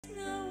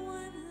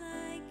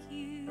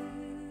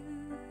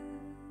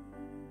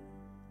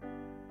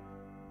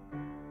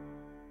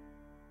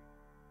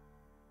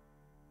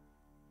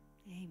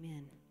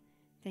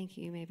Thank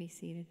you. You may be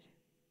seated.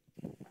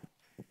 Well,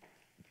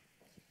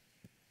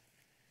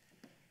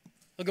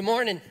 good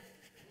morning.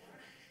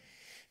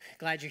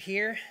 Glad you're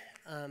here.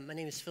 My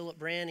name is Philip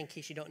Brand, in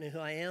case you don't know who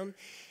I am,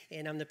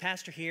 and I'm the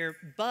pastor here.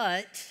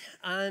 But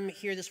I'm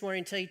here this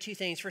morning to tell you two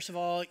things. First of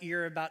all,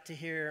 you're about to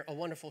hear a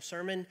wonderful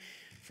sermon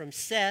from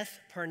Seth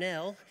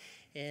Parnell,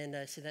 and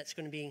so that's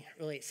going to be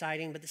really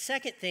exciting. But the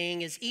second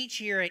thing is each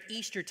year at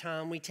Easter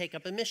time, we take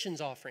up a missions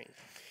offering.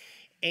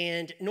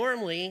 And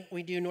normally,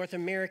 we do North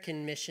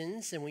American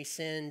missions, and we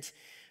send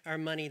our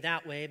money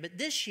that way. But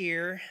this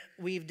year,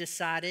 we've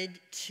decided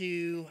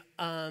to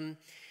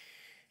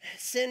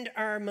send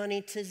our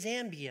money to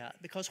Zambia,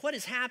 because what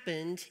has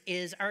happened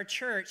is our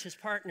church has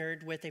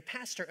partnered with a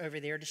pastor over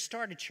there to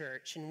start a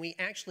church, and we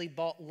actually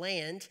bought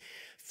land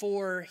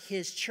for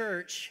his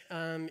church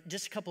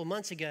just a couple of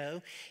months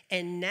ago,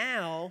 and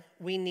now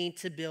we need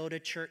to build a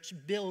church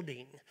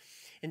building.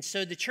 And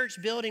so the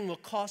church building will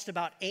cost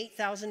about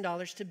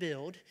 $8,000 to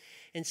build.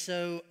 And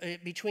so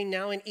between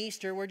now and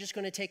Easter, we're just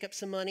going to take up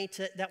some money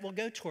that will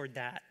go toward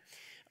that.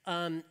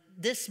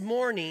 This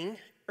morning,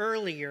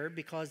 earlier,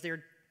 because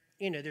there's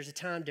a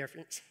time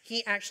difference,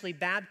 he actually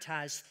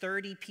baptized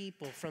 30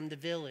 people from the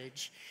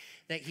village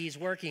that he's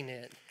working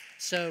in.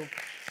 So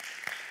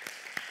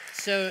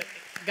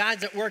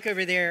God's at work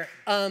over there.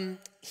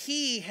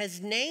 He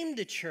has named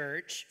the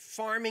church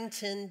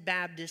Farmington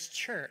Baptist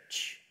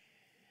Church.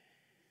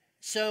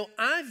 So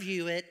I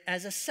view it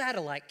as a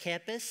satellite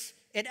campus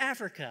in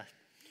Africa.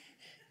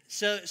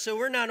 So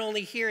we're not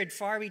only here in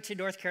Farmington,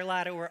 North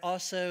Carolina, we're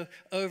also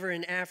over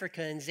in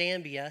Africa and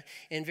Zambia,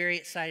 and very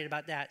excited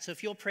about that. So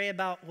if you'll pray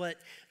about what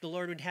the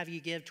Lord would have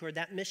you give toward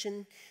that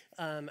mission,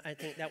 I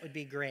think that would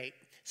be great.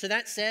 So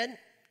that said,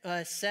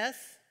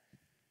 Seth,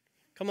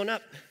 come on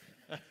up.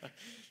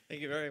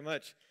 Thank you very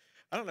much.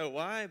 I don't know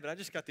why, but I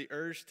just got the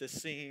urge to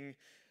sing,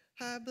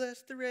 I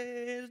bless the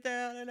rays,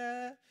 da da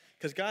da,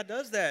 because God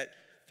does that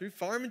through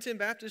Farmington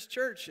Baptist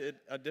Church,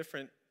 a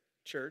different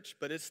church,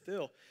 but it's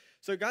still.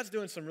 So God's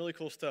doing some really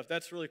cool stuff.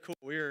 That's really cool.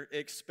 We're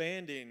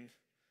expanding,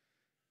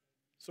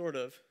 sort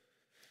of.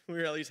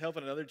 We're at least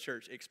helping another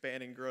church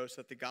expand and grow so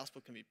that the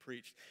gospel can be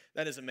preached.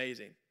 That is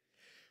amazing.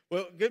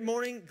 Well, good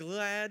morning.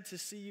 Glad to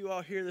see you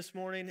all here this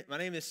morning. My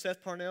name is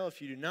Seth Parnell,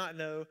 if you do not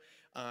know,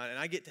 and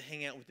I get to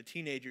hang out with the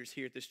teenagers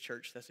here at this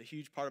church. That's a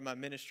huge part of my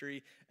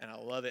ministry, and I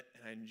love it,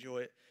 and I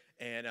enjoy it.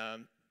 And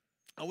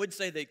I would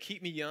say they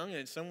keep me young, and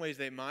in some ways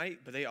they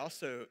might, but they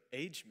also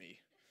age me.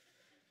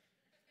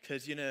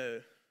 Because,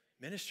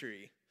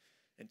 ministry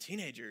and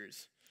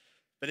teenagers,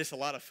 but it's a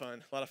lot of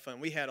fun,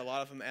 We had a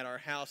lot of them at our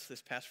house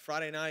this past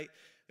Friday night.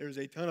 There was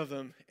a ton of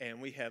them,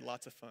 and we had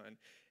lots of fun.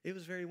 It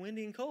was very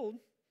windy and cold,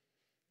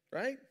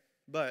 right?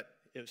 But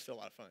it was still a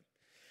lot of fun.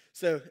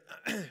 So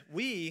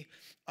we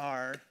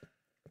are,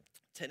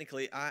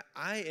 technically, I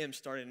am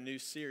starting a new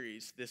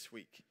series this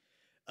week.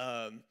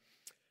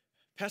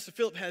 Pastor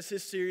Philip has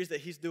his series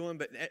that he's doing,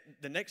 but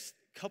the next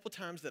couple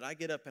times that I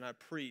get up and I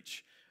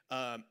preach,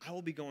 I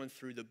will be going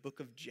through the book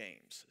of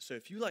James. So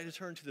if you like to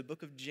turn to the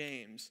book of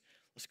James,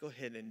 let's go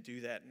ahead and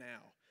do that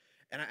now.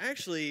 And I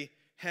actually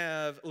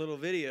have a little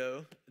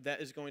video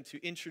that is going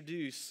to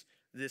introduce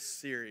this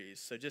series.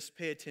 So just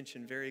pay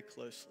attention very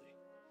closely.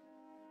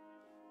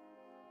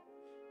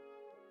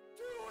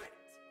 Do it!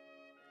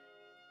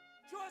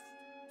 Just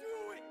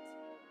do it!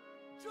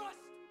 Just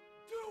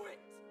do it!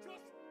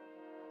 Just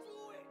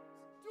do it!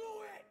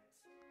 Do it!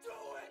 Do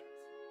it!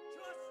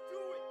 Just do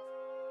it!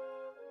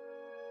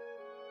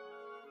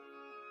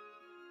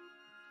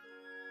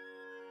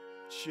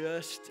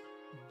 Just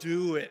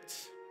do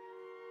it.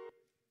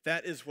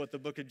 That is what the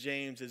book of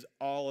James is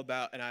all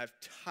about. And I've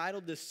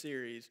titled this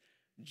series,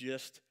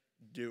 Just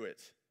Do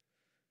It.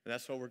 And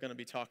that's what we're going to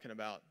be talking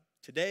about.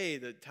 Today,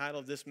 the title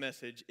of this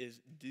message is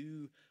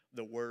Do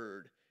the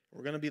Word.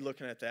 We're going to be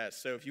looking at that.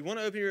 So if you want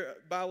to open your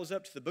Bibles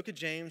up to the book of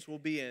James, we'll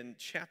be in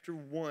chapter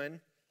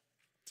 1.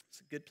 It's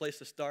a good place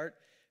to start.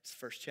 It's the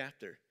first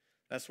chapter.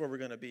 That's where we're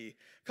going to be.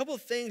 A couple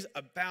of things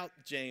about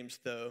James,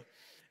 though,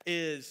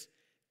 is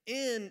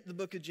in the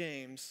book of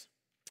James,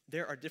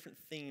 there are different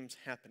themes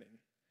happening.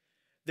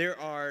 There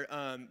are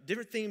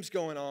different themes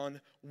going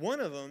on. One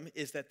of them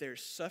is that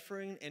there's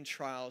suffering and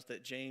trials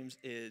that James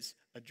is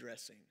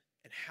addressing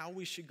and how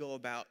we should go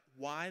about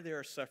why there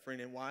are suffering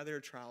and why there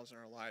are trials in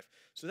our life.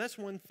 So that's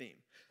one theme.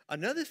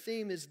 Another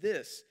theme is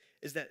this,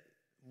 is that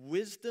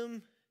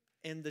wisdom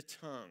and the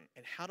tongue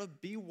and how to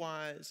be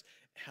wise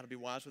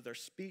with our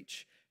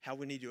speech, how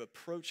we need to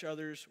approach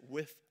others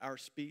with our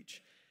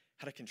speech,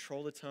 how to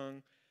control the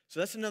tongue. So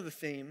that's another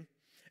theme.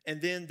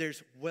 And then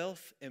there's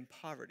wealth and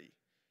poverty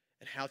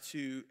and how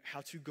to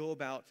go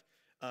about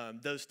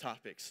those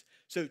topics.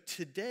 So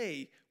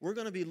today, we're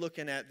going to be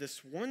looking at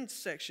this one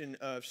section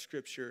of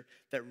Scripture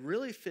that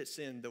really fits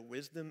in the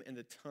wisdom and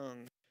the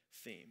tongue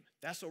theme.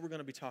 That's what we're going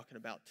to be talking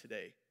about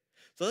today.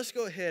 So let's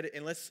go ahead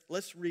and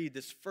let's read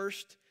this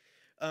first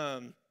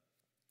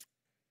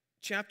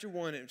chapter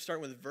 1 and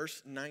start with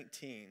verse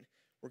 19.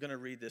 We're going to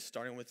read this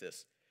starting with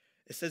this.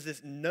 It says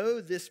this, "Know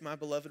this, my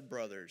beloved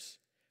brothers,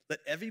 let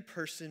every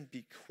person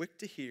be quick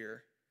to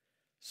hear,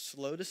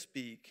 slow to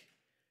speak,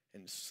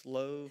 and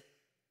slow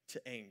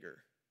to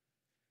anger.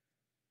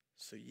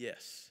 So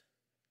yes,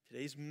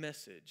 today's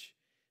message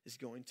is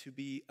going to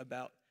be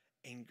about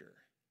anger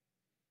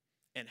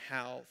and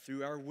how,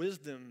 through our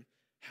wisdom,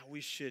 how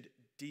we should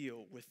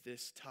deal with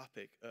this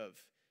topic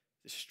of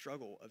the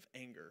struggle of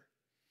anger.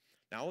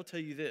 Now, I will tell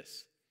you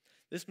this.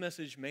 This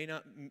message may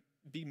not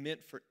be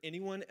meant for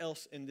anyone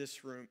else in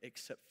this room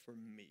except for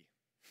me.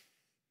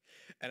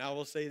 And I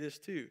will say this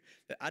too,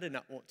 that I did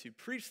not want to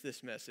preach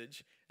this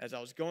message as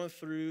I was going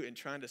through and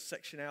trying to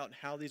section out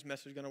how these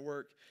messages are going to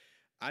work.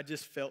 I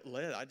just felt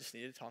led. I just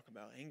needed to talk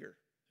about anger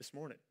this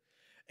morning.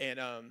 And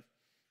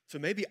so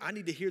maybe I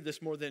need to hear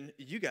this more than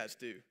you guys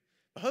do.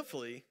 But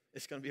hopefully,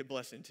 it's going to be a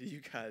blessing to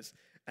you guys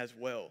as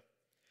well.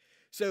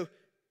 So,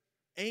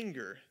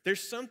 anger.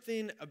 There's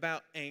something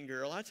about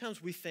anger. A lot of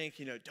times we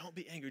think, don't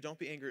be angry, don't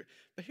be angry.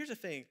 But here's the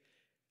thing.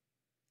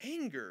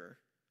 Anger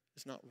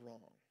is not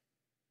wrong.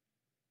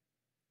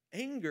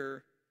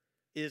 Anger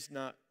is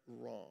not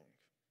wrong.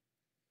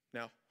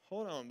 Now,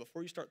 hold on.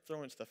 Before you start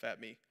throwing stuff at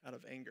me out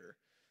of anger.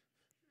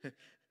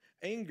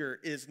 Anger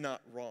is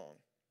not wrong.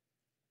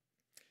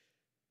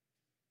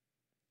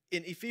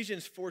 In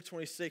Ephesians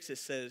 4:26, it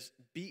says,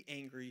 be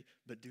angry,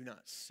 but do not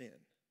sin.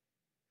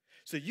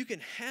 So you can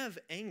have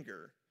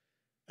anger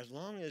as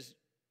long as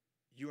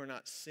you are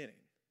not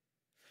sinning.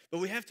 But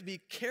we have to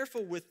be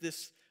careful with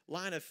this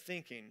line of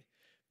thinking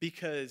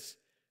because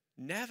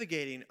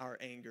navigating our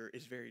anger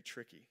is very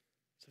tricky.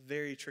 It's a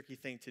very tricky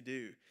thing to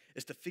do,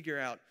 is to figure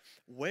out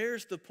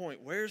where's the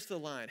point, where's the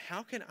line?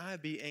 How can I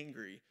be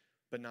angry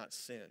but not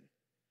sin?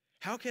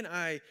 How can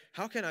I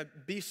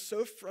be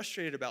so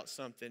frustrated about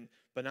something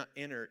but not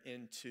enter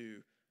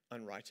into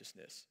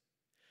unrighteousness?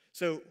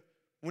 So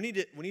we need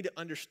to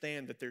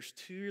understand that there's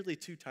really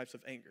two types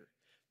of anger.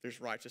 There's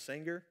righteous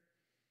anger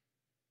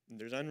and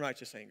there's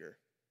unrighteous anger.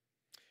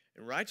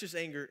 And righteous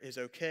anger is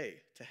okay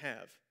to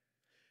have,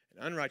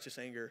 and unrighteous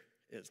anger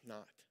is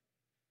not.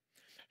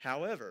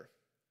 However,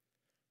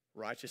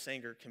 righteous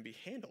anger can be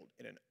handled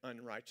in an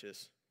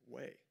unrighteous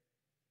way.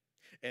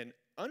 And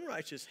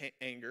unrighteous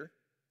anger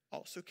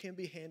also can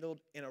be handled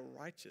in a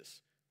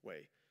righteous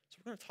way. So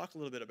we're going to talk a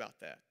little bit about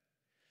that.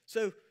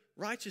 So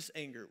righteous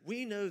anger,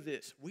 we know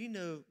this. We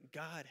know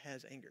God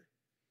has anger.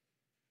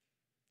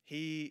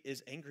 He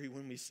is angry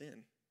when we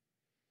sin.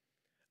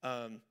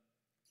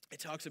 It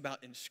talks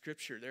about in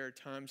Scripture, there are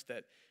times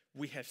that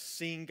we have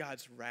seen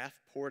God's wrath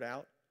poured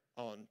out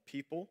on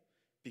people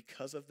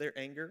because of their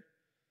anger.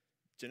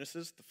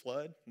 Genesis, the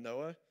flood,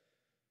 Noah.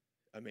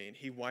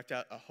 He wiped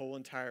out a whole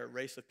entire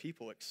race of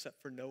people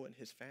except for Noah and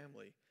his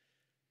family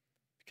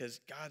because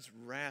God's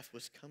wrath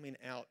was coming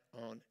out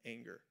on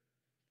anger.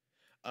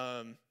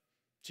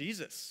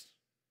 Jesus,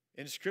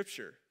 in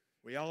Scripture,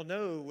 we all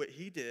know what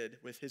he did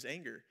with his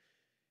anger.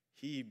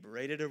 He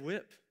braided a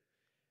whip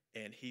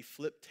and he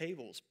flipped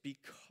tables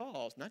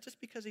because, not just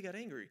because he got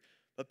angry,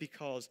 but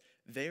because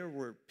there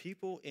were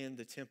people in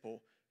the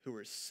temple who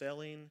were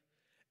selling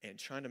and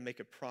trying to make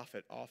a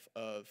profit off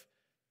of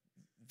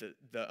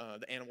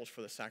the animals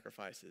for the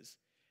sacrifices.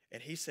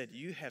 And he said,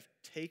 you have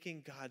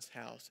taken God's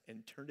house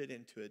and turned it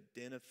into a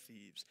den of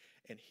thieves.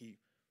 And he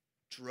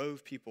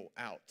drove people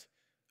out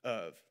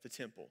of the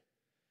temple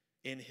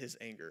in his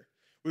anger.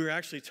 We were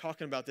actually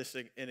talking about this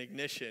in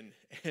Ignition,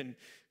 and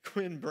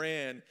Quinn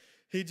Brand,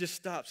 he just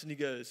stops and he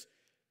goes,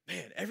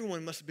 man,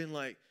 everyone must have been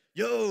like,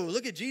 yo,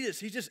 look at Jesus.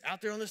 He's just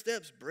out there on the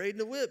steps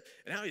braiding a whip.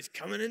 And now he's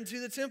coming into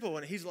the temple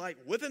and he's like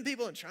whipping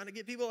people and trying to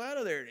get people out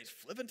of there. And he's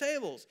flipping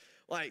tables.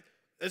 Like,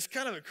 it's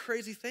kind of a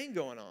crazy thing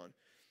going on.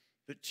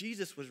 But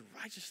Jesus was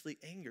righteously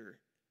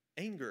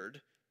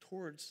angered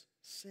towards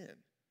sin.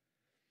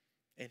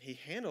 And he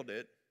handled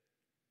it.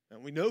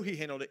 And we know he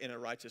handled it in a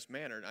righteous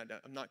manner. And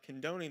I'm not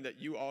condoning that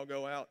you all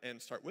go out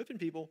and start whipping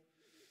people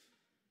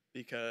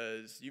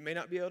because you may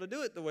not be able to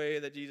do it the way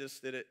that Jesus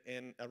did it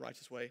in a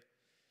righteous way.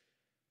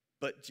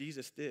 But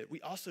Jesus did. We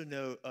also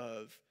know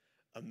of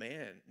a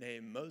man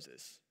named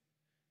Moses.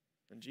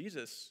 And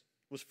Jesus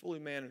was fully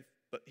man,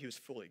 but he was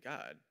fully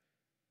God.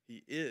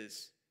 He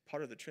is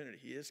part of the Trinity.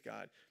 He is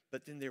God.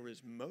 But then there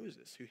was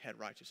Moses who had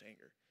righteous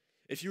anger.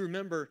 If you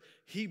remember,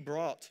 he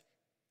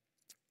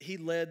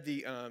led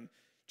the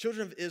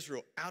children of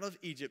Israel out of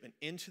Egypt and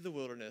into the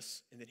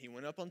wilderness, and then he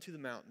went up onto the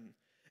mountain,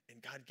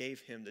 and God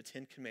gave him the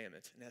 10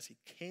 Commandments. And as he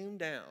came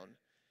down,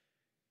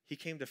 he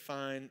came to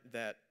find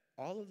that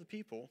all of the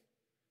people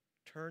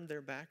turned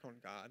their back on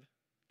God,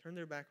 turned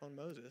their back on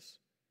Moses,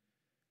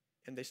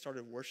 and they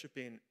started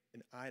worshiping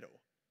an idol,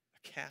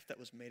 a calf that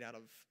was made out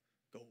of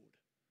gold.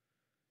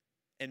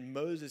 And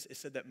Moses, it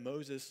said that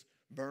Moses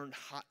burned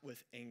hot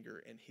with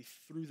anger, and he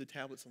threw the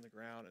tablets on the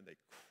ground, and they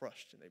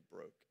crushed and they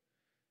broke.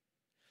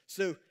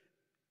 So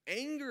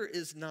anger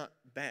is not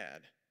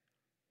bad.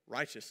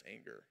 Righteous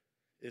anger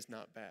is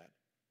not bad.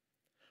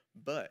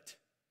 But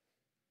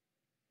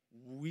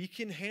we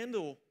can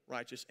handle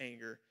righteous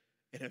anger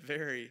in a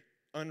very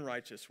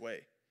unrighteous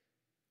way.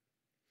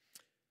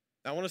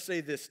 Now, I want to say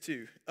this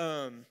too.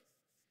 Now,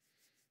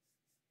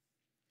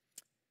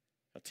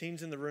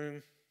 teens in the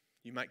room,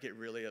 you might get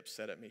really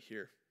upset at me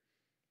here,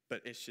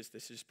 but this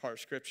is part of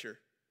Scripture.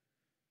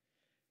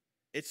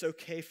 It's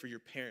okay for your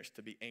parents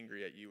to be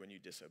angry at you when you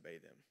disobey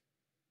them.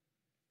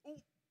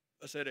 Oh,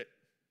 I said it.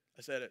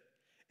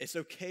 It's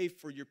okay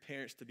for your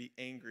parents to be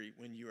angry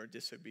when you are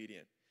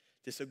disobedient.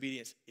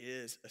 Disobedience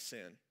is a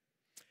sin.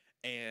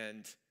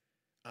 And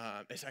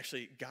it's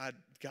actually, God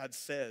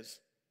says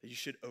that you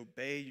should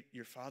obey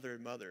your father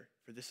and mother,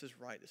 for this is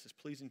right. This is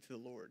pleasing to the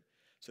Lord.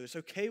 So it's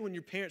okay when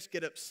your parents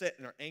get upset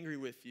and are angry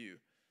with you.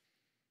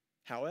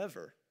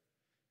 However,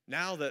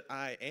 now that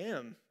I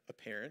am a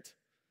parent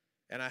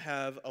and I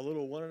have a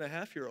little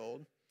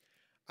 1.5-year-old,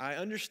 I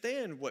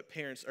understand what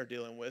parents are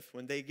dealing with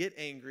when they get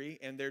angry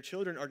and their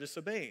children are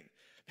disobeying.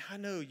 Now, I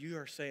know you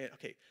are saying,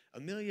 okay,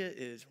 Amelia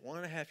is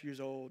 1.5 years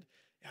old.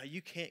 Now,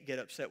 you can't get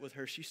upset with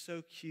her. She's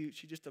so cute.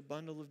 She's just a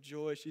bundle of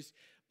joy. She's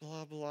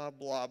blah, blah,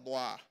 blah,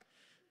 blah.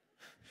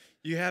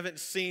 You haven't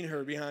seen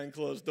her behind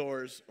closed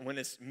doors when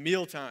it's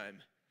mealtime,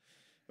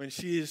 when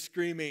she is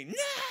screaming,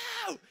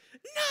 no,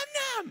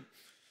 nom, nom.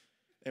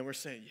 And we're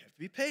saying, you have to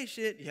be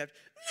patient. You have to,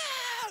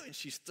 no. And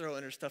she's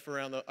throwing her stuff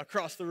around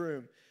across the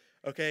room.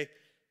 Okay?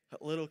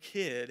 A little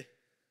kid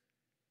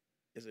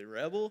is a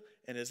rebel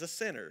and is a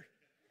sinner.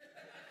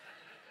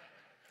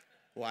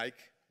 Like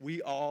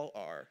we all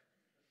are.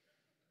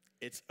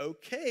 It's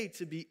okay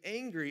to be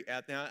angry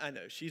at, now I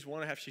know she's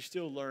 1.5, she's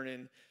still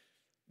learning.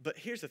 But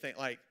here's the thing,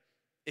 like,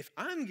 if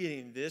I'm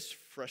getting this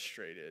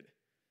frustrated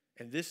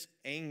and this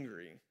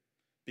angry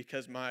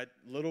because my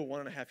little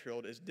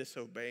 1.5-year-old is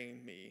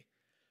disobeying me,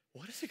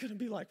 what is it going to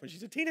be like when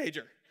she's a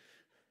teenager?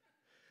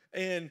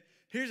 And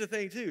here's the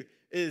thing, too,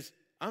 is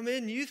I'm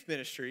in youth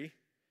ministry,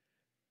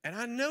 and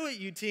I know what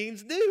you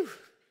teens do.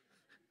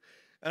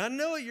 And I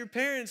know what your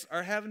parents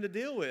are having to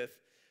deal with.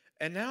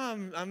 And now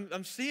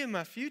I'm seeing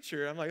my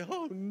future. I'm like,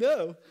 oh,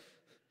 no.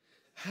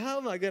 How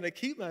am I going to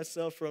keep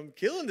myself from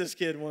killing this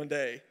kid one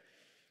day?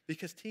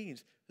 Because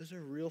teens, those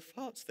are real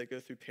thoughts that go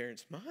through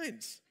parents'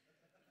 minds.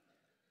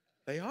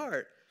 They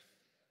are.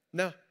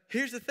 Now,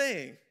 here's the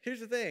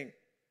thing.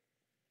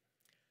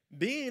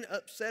 Being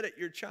upset at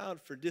your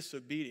child for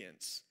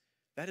disobedience,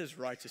 that is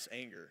righteous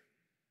anger.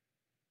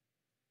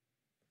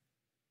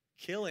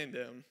 Killing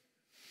them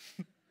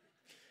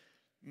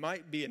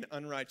might be an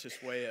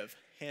unrighteous way of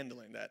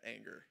handling that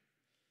anger.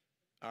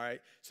 All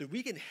right? So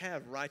we can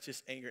have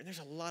righteous anger, and there's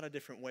a lot of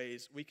different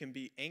ways we can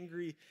be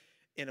angry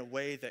in a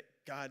way that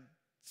God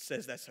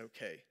says that's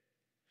okay.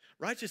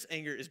 Righteous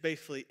anger is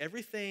basically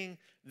everything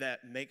that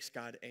makes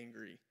God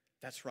angry.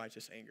 That's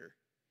righteous anger.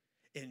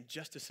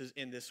 Injustices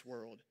in this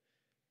world.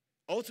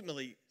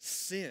 Ultimately,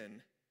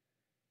 sin.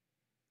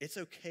 It's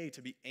okay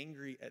to be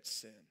angry at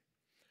sin,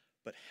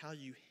 but how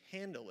you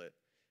handle it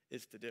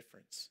is the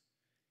difference.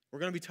 We're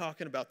going to be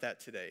talking about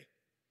that today.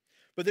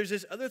 But there's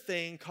this other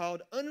thing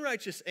called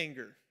unrighteous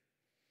anger.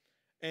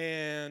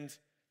 And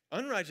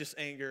unrighteous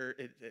anger,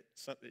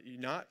 you're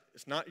not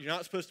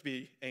supposed to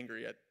be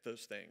angry at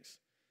those things.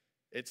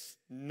 It's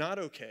not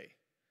okay.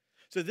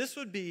 So this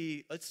would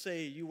be, let's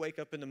say you wake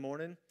up in the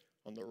morning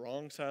on the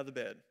wrong side of the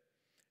bed,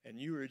 and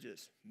you are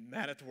just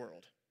mad at the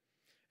world.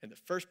 And the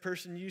first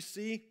person you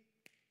see,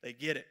 they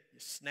get it. You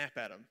snap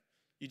at them.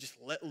 You just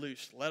let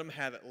loose, let them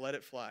have it, let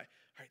it fly.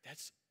 All right,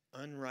 that's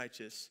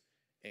unrighteous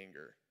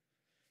anger.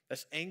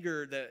 That's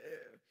anger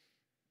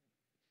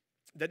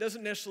that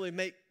doesn't necessarily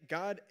make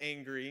God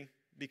angry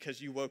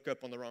because you woke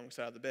up on the wrong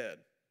side of the bed,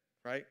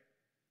 right?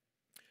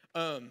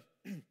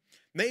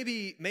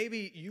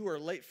 Maybe you are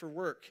late for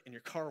work and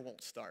your car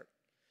won't start.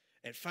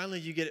 And finally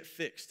you get it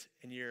fixed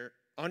and you're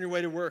on your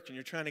way to work and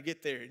you're trying to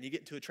get there and you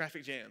get into a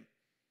traffic jam.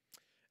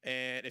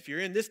 And if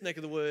you're in this neck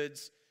of the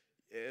woods,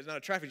 it's not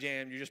a traffic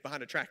jam, you're just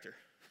behind a tractor.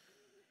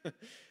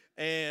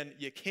 And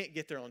you can't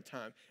get there on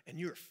time. And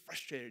you are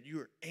frustrated, you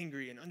are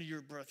angry, and under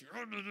your breath, you're,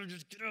 oh,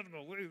 just get out of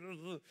my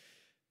way.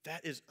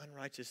 That is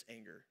unrighteous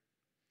anger.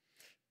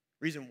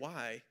 Reason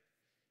why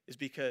is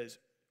because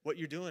what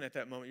you're doing at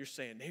that moment, you're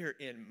saying, they're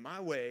in my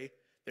way.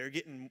 They're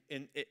getting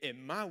in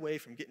my way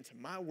from getting to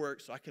my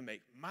work so I can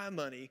make my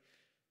money.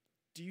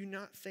 Do you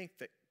not think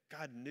that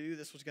God knew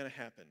this was going to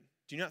happen?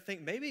 Do you not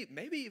think maybe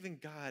even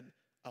God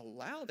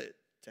allowed it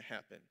to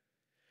happen?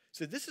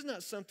 So this is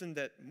not something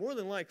that, more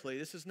than likely,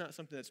 this is not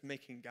something that's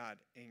making God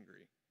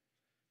angry.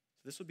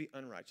 So this would be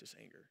unrighteous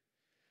anger.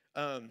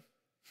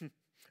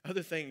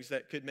 Other things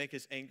that could make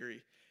us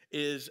angry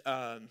is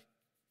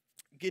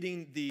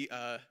getting the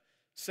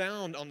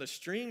sound on the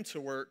stream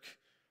to work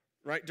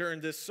right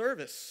during this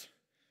service.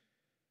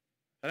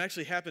 That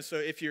actually happens. So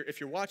if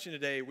you're watching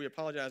today, we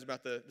apologize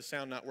about the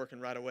sound not working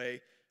right away.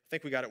 I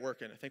think we got it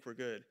working. I think we're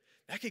good.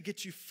 That could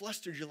get you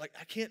flustered. You're like,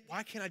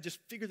 why can't I just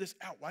figure this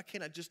out? Why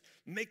can't I just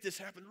make this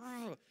happen?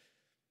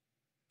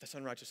 That's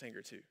unrighteous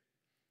anger too.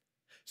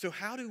 So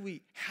how do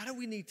we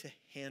need to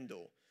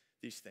handle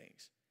these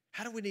things?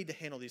 How do we need to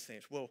handle these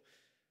things? Well,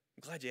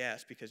 I'm glad you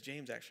asked because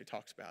James actually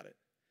talks about it.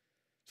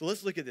 So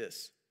let's look at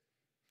this.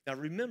 Now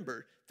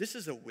remember, this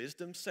is a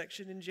wisdom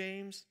section in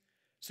James.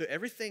 So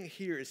everything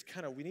here is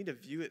we need to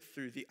view it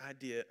through the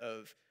idea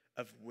of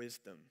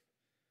wisdom,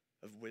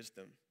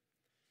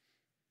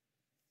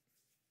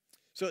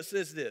 So it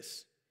says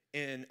this,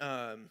 and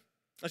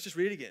let's just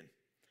read it again.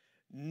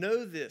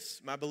 Know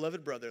this, my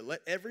beloved brother,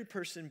 let every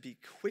person be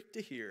quick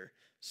to hear,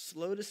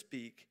 slow to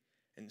speak,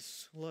 and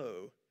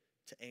slow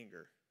to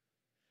anger.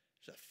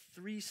 There's a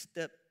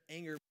 3-step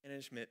anger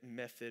management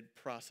method,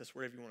 process,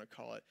 whatever you want to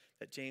call it,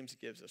 that James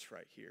gives us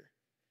right here.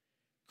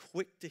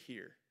 Quick to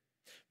hear.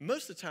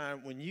 Most of the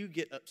time, when you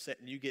get upset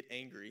and you get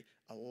angry,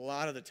 a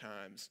lot of the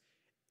times,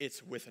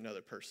 it's with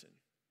another person.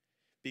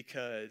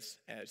 Because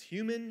as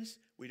humans,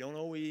 we don't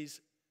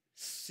always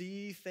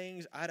see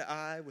things eye to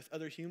eye with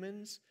other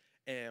humans,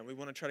 and we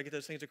want to try to get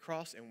those things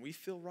across, and we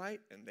feel right,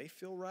 and they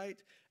feel right,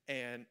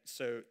 and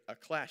so a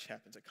clash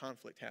happens, a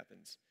conflict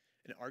happens,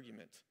 an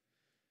argument,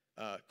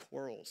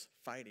 quarrels,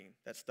 fighting,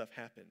 that stuff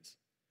happens.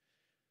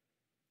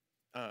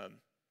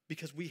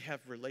 Because we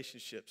have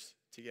relationships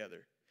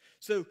together.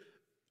 So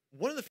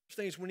one of the first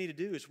things we need to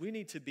do is we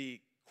need to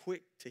be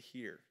quick to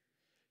hear,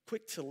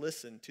 quick to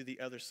listen to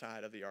the other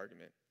side of the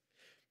argument.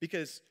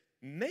 Because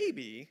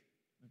maybe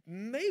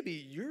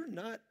you're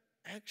not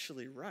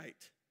actually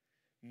right.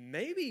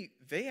 Maybe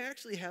they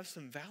actually have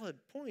some valid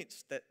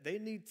points that they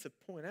need to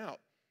point out.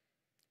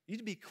 You need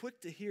to be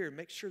quick to hear and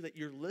make sure that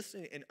you're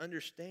listening and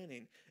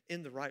understanding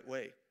in the right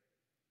way.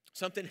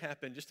 Something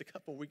happened just a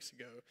couple weeks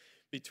ago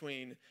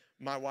between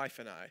my wife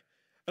and I.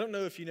 I don't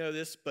know if you know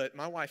this, but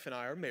my wife and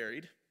I are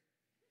married.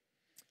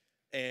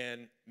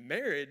 And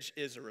marriage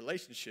is a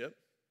relationship,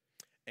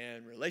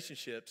 and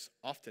relationships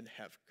often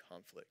have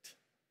conflict.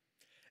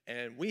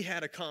 And we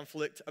had a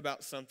conflict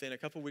about something a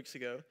couple weeks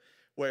ago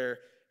where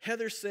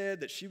Heather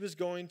said that she was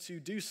going to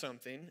do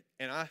something,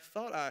 and I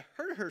thought I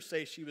heard her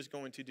say she was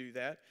going to do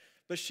that,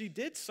 but she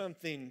did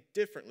something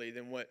differently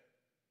than what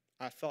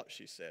I thought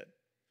she said.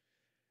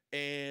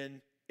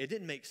 And it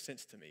didn't make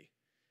sense to me.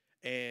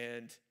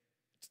 And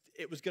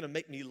it was going to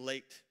make me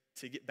late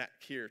to get back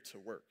here to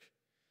work.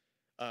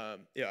 I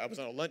was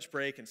on a lunch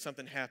break, and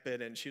something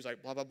happened, and she was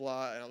like, blah, blah,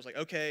 blah, and I was like,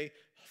 okay,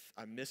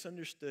 I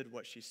misunderstood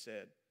what she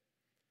said.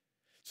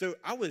 So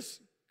I was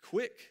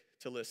quick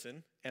to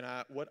listen, and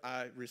what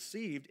I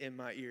received in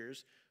my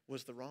ears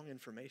was the wrong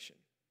information.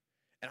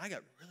 And I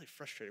got really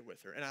frustrated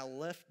with her, and I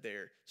left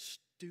there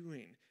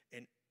stewing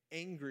and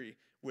angry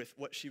with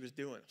what she was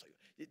doing. I was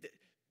like,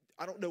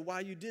 I don't know why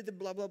you did the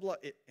blah, blah, blah.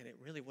 And it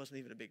really wasn't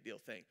even a big deal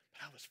thing.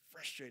 But I was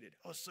frustrated.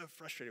 I was so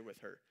frustrated with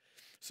her.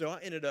 So I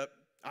ended up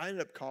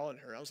calling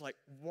her. I was like,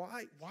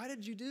 why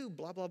did you do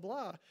blah, blah,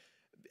 blah?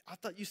 I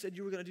thought you said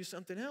you were going to do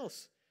something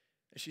else.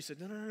 And she said,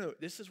 no.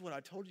 This is what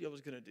I told you I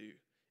was going to do.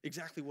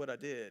 Exactly what I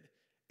did.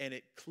 And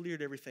it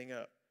cleared everything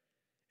up.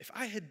 If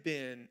I had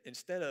been,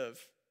 instead of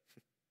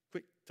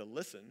quick to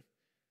listen,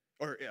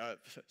 or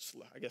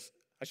I guess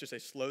I should say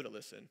slow to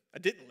listen, I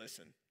didn't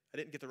listen. I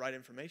didn't get the right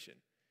information.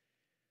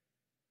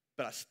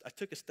 But I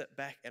took a step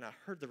back and I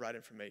heard the right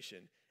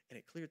information, and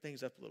it cleared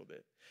things up a little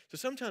bit. So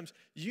sometimes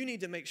you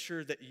need to make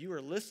sure that you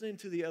are listening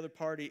to the other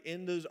party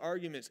in those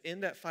arguments,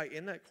 in that fight,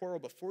 in that quarrel,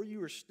 before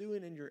you are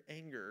stewing in your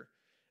anger,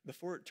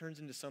 before it turns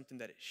into something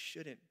that it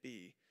shouldn't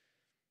be,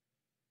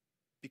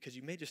 because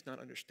you may just not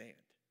understand.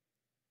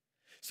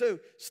 So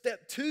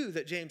step 2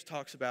 that James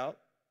talks about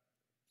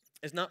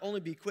is not only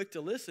be quick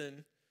to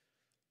listen,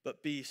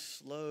 but be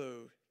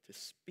slow to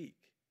speak.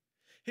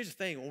 Here's the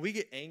thing, when we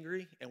get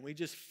angry and we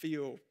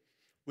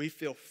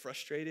feel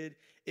frustrated,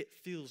 it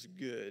feels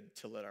good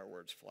to let our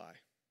words fly.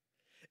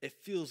 It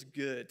feels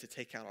good to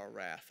take out our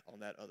wrath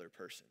on that other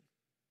person.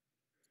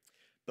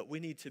 But we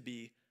need to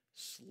be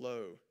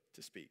slow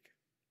to speak.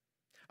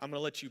 I'm going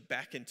to let you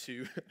back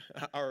into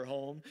our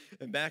home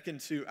and back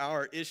into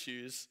our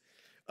issues.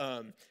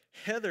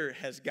 Heather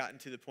has gotten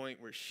to the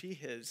point where she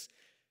has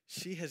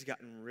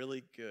gotten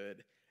really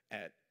good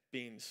at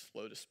being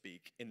slow to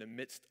speak in the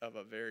midst of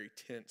a very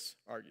tense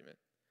argument.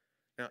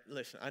 Now,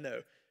 listen, I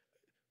know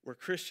we're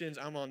Christians.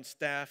 I'm on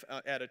staff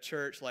at a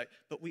church,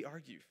 but we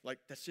argue.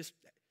 That's just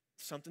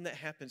something that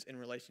happens in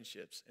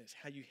relationships. And it's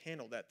how you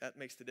handle that. That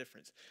makes the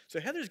difference. So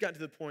Heather's gotten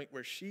to the point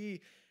where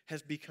she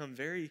has become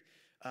very,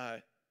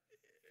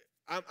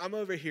 I'm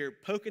over here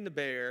poking the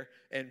bear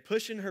and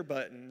pushing her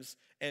buttons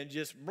and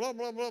just blah,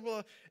 blah, blah,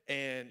 blah.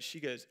 And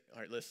she goes,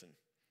 all right, listen,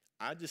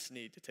 I just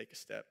need to take a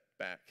step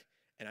back.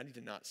 And I need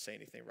to not say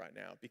anything right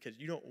now because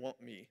you don't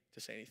want me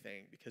to say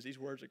anything because these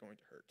words are going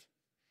to hurt.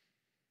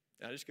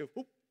 And I just go,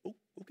 oh,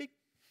 okay.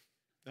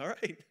 All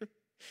right.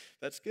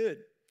 That's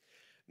good.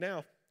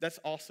 Now, that's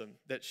awesome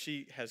that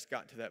she has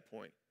gotten to that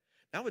point.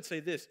 Now, I would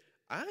say this.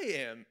 I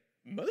am,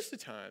 most of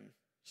the time,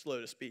 slow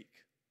to speak.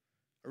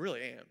 I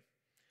really am.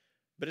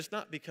 But it's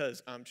not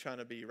because I'm trying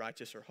to be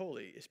righteous or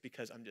holy. It's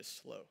because I'm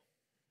just slow.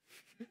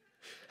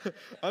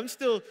 I'm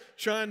still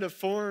trying to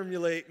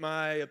formulate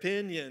my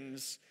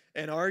opinions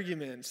and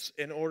arguments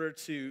in order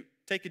to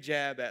take a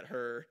jab at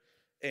her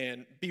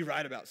and be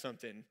right about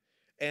something.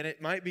 And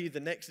it might be the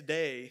next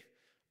day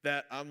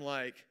that I'm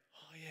like,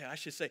 oh yeah, I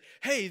should say,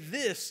 hey,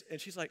 this.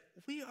 And she's like,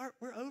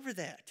 we're over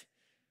that.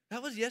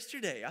 That was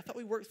yesterday. I thought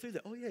we worked through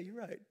that. Oh yeah, you're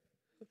right.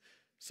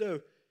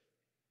 So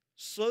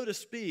slow to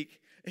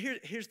speak.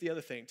 Here's the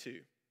other thing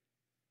too.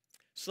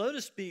 Slow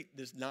to speak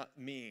does not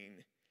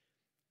mean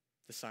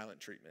the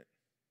silent treatment.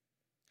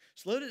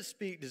 Slow to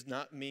speak does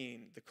not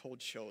mean the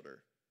cold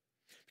shoulder.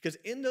 Because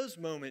in those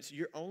moments,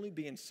 you're only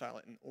being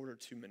silent in order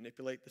to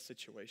manipulate the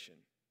situation.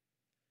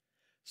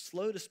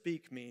 Slow to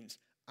speak means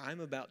I'm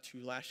about to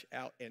lash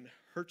out and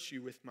hurt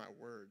you with my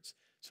words,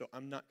 so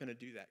I'm not going to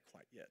do that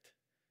quite yet.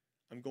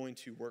 I'm going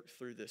to work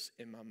through this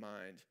in my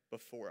mind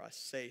before I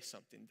say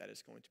something that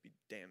is going to be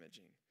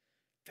damaging.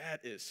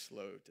 That is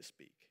slow to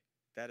speak.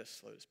 That is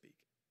slow to speak.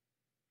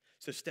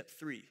 So step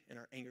 3 in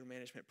our anger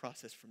management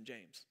process from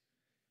James,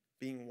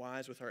 being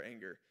wise with our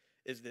anger,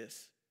 is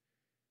this.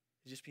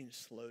 It's just being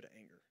slow to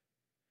anger.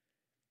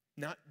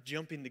 Not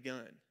jumping the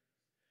gun.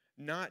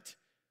 Not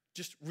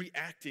just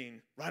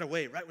reacting right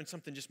away, right when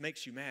something just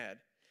makes you mad.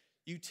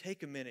 You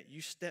take a minute,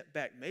 you step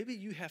back. Maybe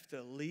you have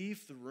to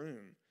leave the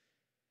room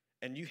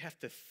and you have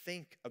to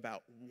think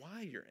about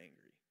why you're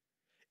angry.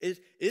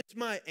 Is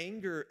my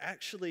anger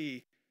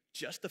actually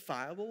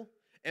justifiable?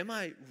 Am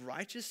I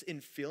righteous in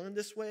feeling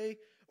this way?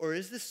 Or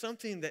is this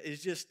something that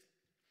is just,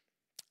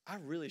 I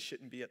really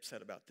shouldn't be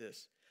upset about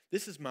this.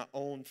 This is my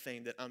own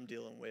thing that I'm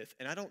dealing with,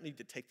 and I don't need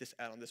to take this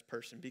out on this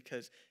person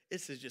because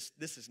this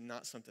is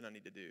not something I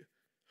need to do.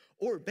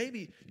 Or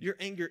maybe your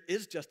anger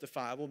is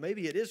justifiable,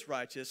 maybe it is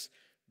righteous,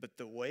 but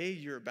the way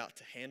you're about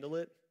to handle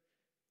it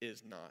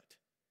is not.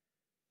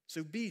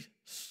 So be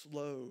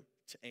slow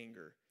to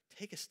anger.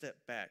 Take a step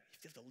back.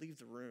 If you have to leave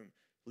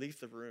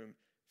the room,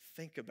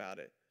 think about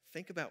it.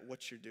 Think about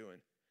what you're doing.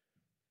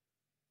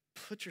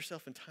 Put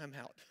yourself in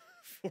timeout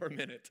for a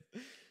minute.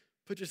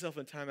 Put yourself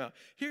in timeout.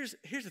 Here's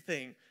the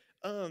thing.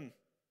 I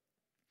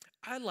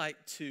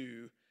like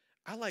to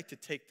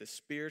take the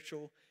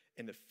spiritual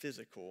and the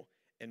physical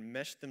and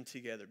mesh them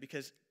together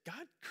because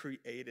God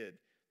created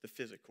the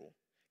physical.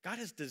 God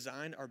has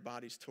designed our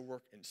bodies to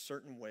work in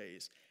certain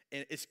ways,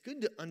 and it's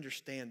good to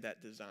understand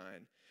that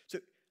design. So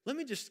let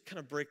me just kind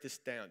of break this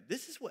down.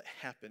 This is what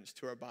happens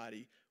to our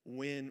body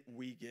when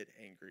we get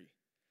angry.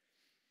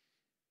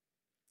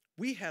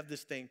 We have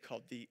this thing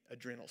called the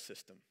adrenal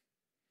system.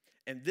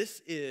 And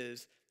this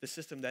is the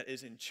system that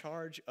is in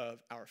charge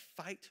of our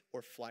fight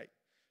or flight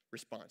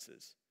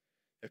responses,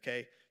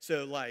 okay?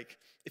 So like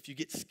if you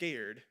get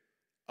scared,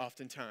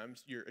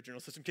 oftentimes your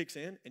adrenal system kicks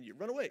in and you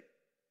run away.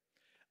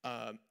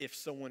 If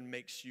someone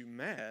makes you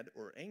mad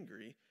or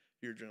angry,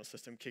 your adrenal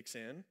system kicks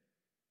in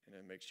and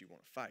it makes you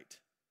want to fight.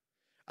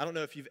 I don't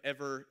know if you've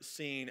ever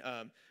seen,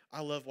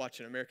 I love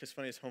watching America's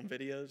Funniest Home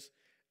Videos,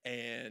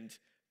 and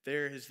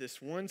there is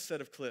this one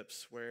set of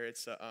clips where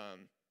it's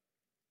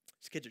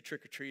these kids are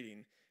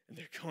trick-or-treating, and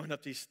they're going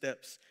up these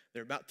steps.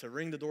 They're about to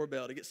ring the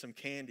doorbell to get some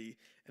candy,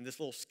 and this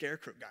little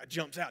scarecrow guy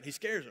jumps out, and he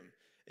scares them.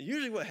 And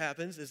usually what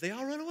happens is they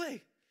all run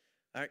away.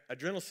 All right,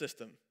 adrenal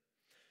system.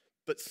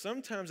 But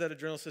sometimes that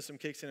adrenal system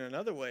kicks in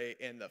another way,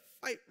 and the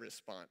fight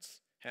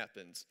response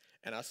happens.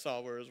 And I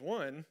saw where it was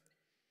one,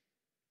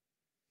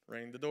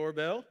 ring the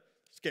doorbell,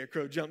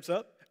 scarecrow jumps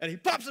up, and he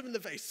pops him in the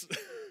face.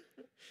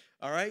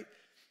 All right?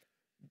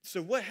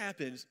 So what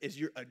happens is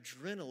your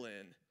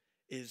adrenaline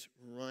is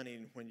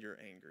running when you're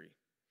angry.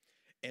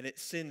 And it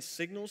sends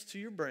signals to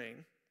your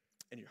brain,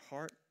 and your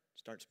heart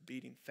starts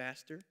beating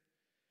faster,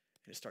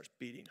 and it starts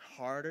beating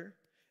harder,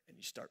 and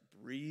you start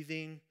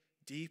breathing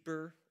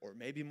deeper or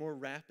maybe more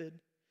rapid,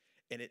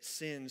 and it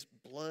sends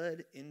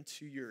blood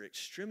into your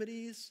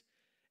extremities,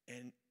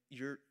 and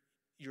your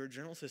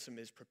adrenal system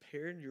is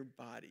preparing your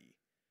body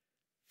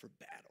for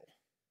battle.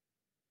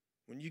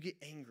 When you get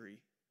angry,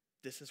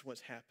 this is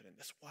what's happening.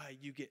 That's why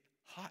you get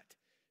hot.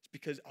 It's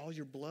because all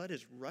your blood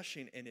is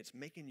rushing and it's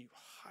making you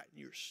hot.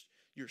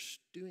 You're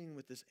stewing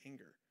with this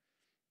anger.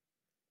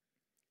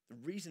 The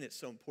reason it's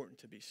so important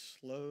to be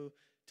slow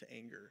to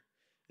anger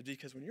is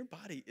because when your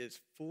body is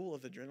full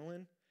of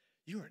adrenaline,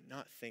 you are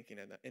not thinking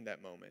in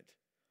that moment.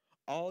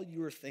 All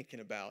you are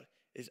thinking about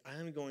is,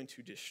 I'm going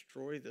to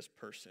destroy this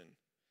person.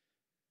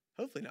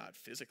 Hopefully not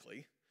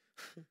physically,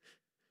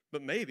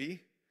 but maybe.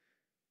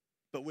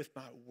 But with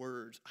my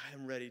words, I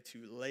am ready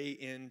to lay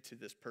into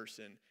this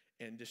person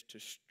and just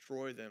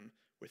destroy them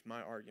with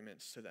my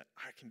arguments so that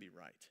I can be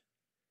right.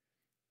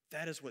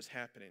 That is what's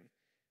happening.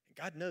 And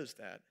God knows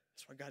that.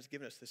 That's why God's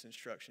given us this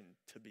instruction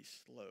to be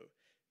slow.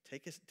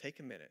 Take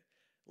a minute.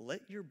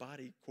 Let your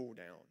body cool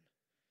down.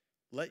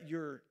 Let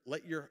your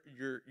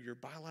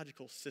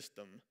biological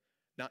system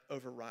not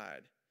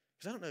override.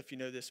 Because I don't know if you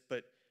know this,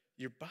 but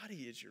your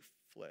body is your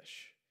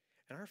flesh.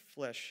 And our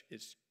flesh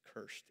is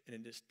cursed and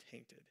it is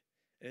tainted.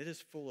 And it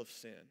is full of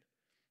sin.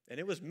 And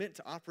it was meant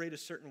to operate a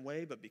certain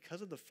way, but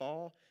because of the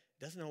fall,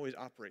 it doesn't always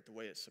operate the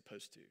way it's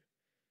supposed to.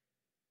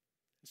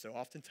 And so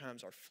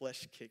oftentimes our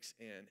flesh kicks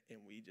in and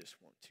we just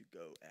want to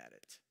go at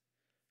it.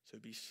 So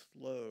be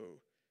slow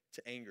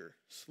to anger.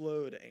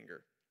 Slow to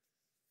anger.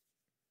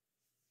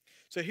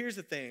 So here's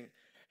the thing.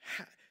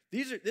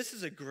 This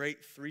is a great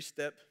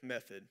 3-step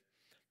method.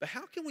 But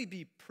how can we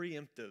be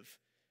preemptive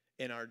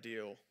in our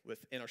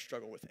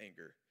struggle with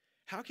anger?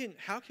 How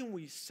can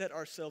we set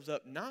ourselves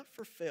up not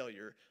for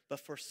failure, but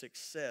for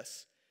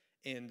success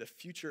in the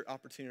future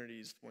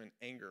opportunities when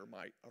anger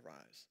might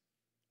arise?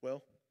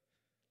 Well,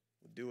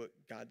 we'll do what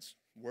God's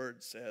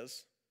word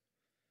says.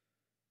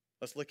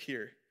 Let's look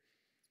here.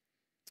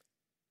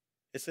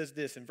 It says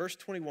this in verse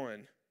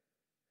 21.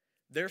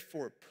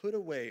 Therefore, put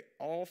away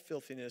all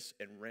filthiness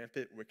and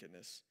rampant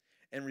wickedness,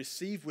 and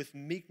receive with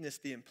meekness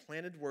the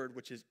implanted word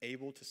which is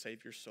able to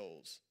save your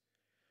souls.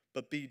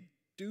 But be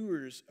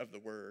doers of the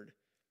word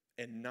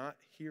and not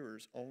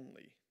hearers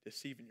only,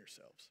 deceiving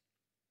yourselves.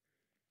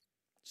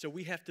 So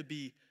we have to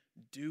be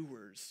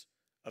doers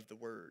of the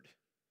word.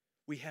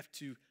 We have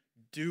to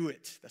do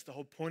it. That's the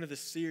whole point of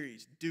this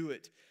series. Do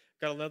it.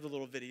 Got another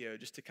little video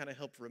just to kind of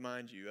help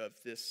remind you of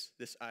this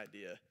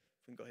idea.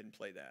 We can go ahead and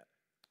play that.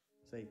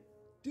 Say,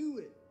 do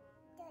it.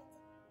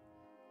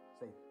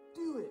 Say,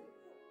 do it.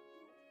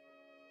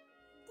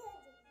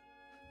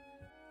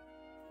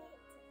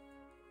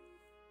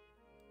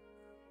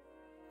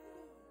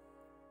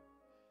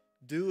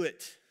 Do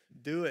it.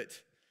 Do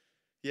it.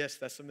 Yes,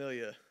 that's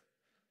Amelia,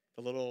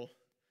 the little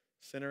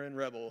sinner and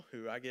rebel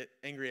who I get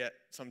angry at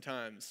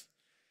sometimes.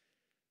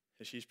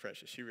 And she's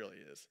precious. She really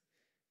is.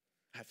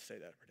 I have to say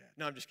that of her dad.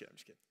 No, I'm just kidding.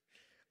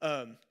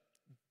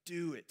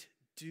 Do it.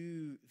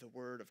 Do the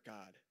word of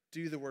God.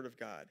 Do the word of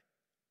God.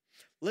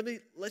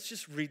 Let's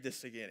just read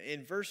this again.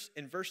 In verse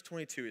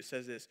 22, it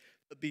says this,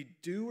 but be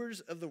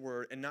doers of the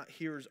word and not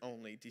hearers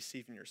only,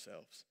 deceiving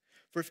yourselves.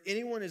 For if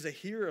anyone is a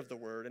hearer of the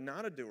word and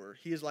not a doer,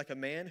 he is like a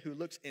man who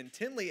looks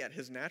intently at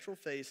his natural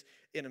face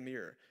in a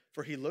mirror.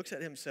 For he looks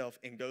at himself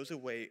and goes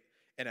away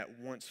and at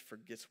once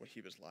forgets what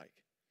he was like.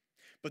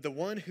 But the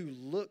one who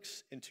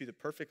looks into the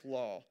perfect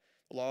law,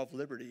 the law of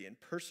liberty, and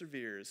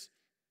perseveres,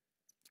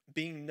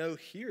 being no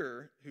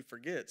hearer who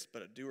forgets,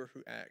 but a doer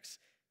who acts,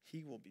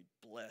 he will be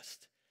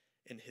blessed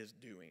in his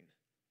doing.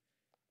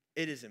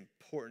 It is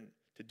important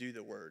to do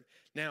the word.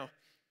 Now,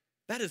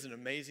 that is an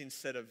amazing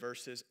set of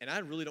verses, and I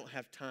really don't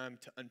have time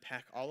to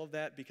unpack all of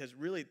that because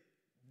really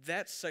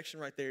that section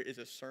right there is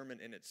a sermon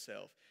in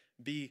itself.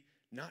 Be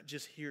not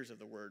just hearers of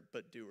the word,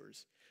 but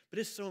doers. But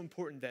it's so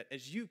important that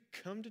as you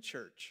come to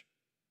church,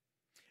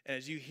 and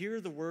as you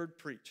hear the word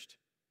preached,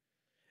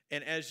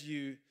 and as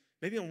you,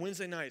 maybe on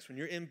Wednesday nights when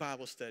you're in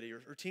Bible study,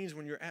 or teens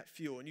when you're at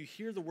Fuel, and you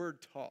hear the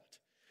word taught,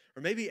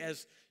 or maybe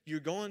as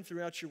you're going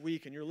throughout your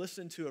week and you're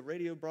listening to a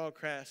radio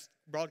broadcast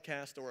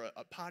or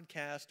a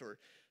podcast or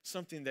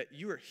something that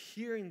you are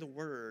hearing the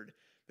word,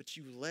 but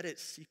you let it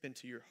seep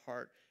into your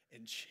heart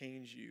and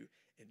change you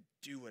and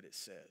do what it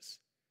says.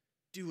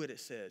 Do what it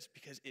says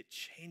because it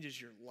changes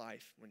your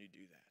life when you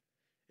do that.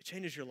 It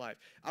changes your life.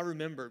 I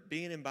remember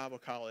being in Bible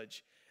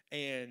college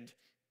and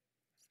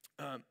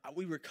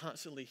we were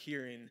constantly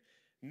hearing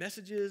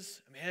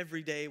messages. I mean,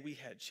 every day we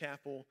had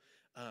chapel,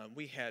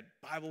 we had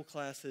Bible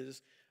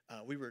classes,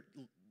 we were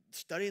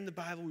studying the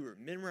Bible, we were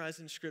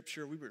memorizing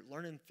scripture, we were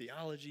learning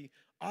theology,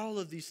 all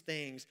of these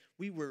things.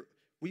 We were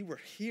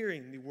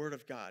hearing the word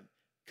of God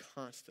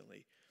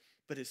constantly.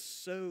 But it's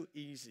so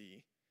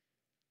easy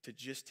to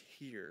just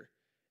hear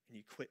and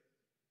you quit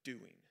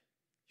doing.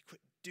 You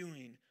quit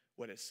doing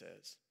what it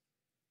says.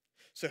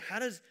 So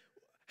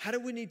how do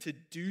we need to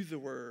do the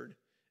word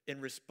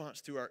in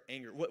response to our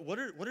anger? What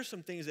are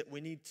some things that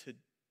we need to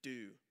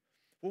do?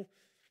 Well,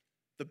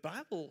 the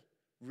Bible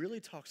really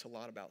talks a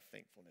lot about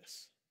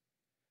thankfulness.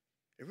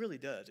 It really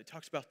does. It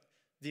talks about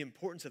the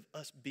importance of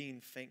us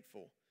being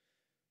thankful.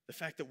 The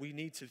fact that we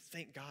need to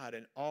thank God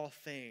in all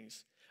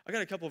things. I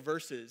got a couple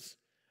verses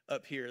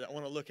up here that I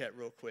want to look at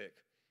real quick.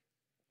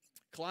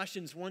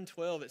 Colossians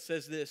 1:12, it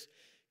says this,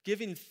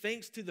 giving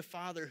thanks to the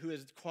Father who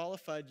has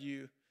qualified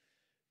you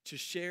to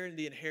share in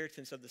the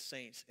inheritance of the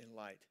saints in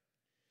light.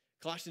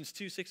 Colossians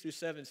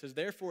 2:6-7 says,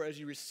 therefore, as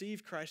you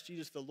receive Christ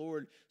Jesus the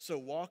Lord, so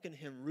walk in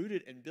him,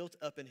 rooted and built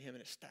up in him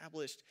and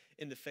established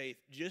in the faith,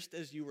 just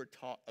as you were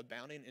taught,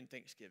 abounding in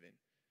thanksgiving.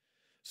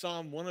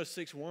 Psalm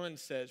 106:1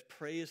 says,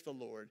 praise the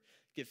Lord,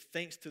 give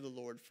thanks to the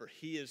Lord, for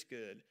he is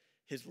good,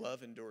 his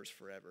love endures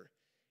forever.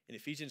 And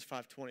Ephesians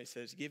 5:20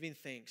 says, giving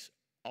thanks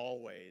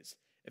always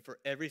and for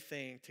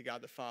everything to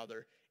God the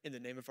Father in the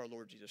name of our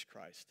Lord Jesus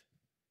Christ.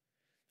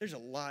 There's a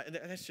lot, and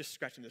that's just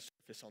scratching the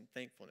surface on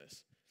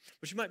thankfulness.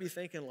 But you might be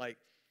thinking like,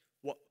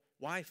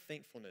 why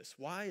thankfulness?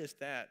 Why is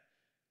that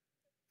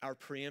our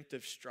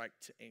preemptive strike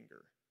to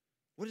anger?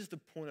 What is the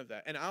point of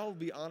that? And I'll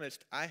be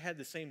honest, I had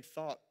the same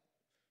thought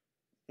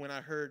when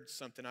I heard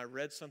something. I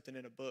read something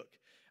in a book.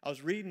 I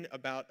was reading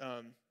about,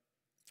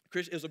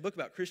 it was a book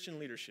about Christian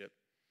leadership,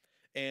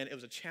 and it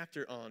was a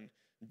chapter on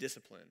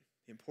discipline,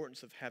 the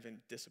importance of having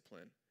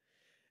discipline.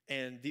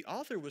 And the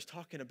author was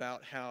talking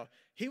about how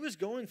he was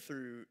going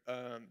through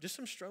just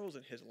some struggles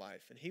in his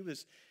life, and he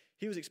was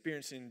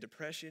experiencing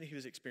depression, he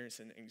was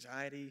experiencing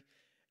anxiety,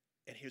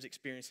 and he was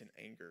experiencing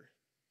anger.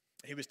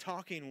 He was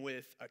talking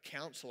with a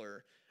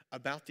counselor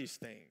about these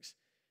things.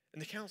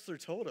 And the counselor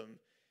told him,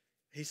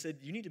 he said,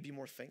 you need to be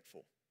more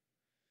thankful.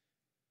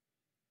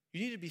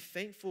 You need to be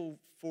thankful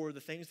for the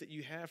things that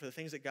you have, for the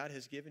things that God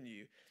has given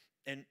you.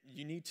 And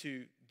you need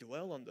to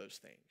dwell on those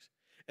things.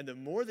 And the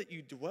more that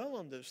you dwell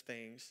on those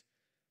things,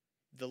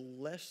 the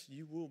less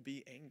you will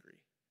be angry.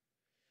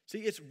 See,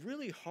 it's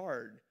really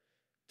hard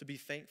to be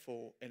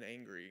thankful and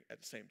angry at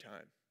the same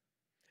time.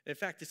 In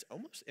fact, it's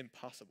almost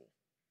impossible.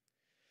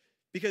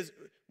 Because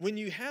when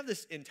you have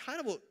this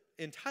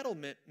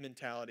entitlement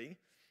mentality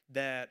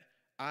that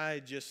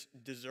I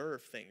just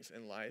deserve things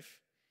in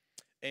life,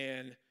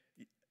 and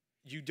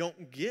you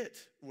don't get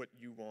what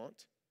you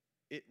want,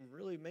 it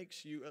really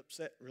makes you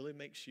upset, really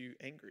makes you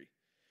angry.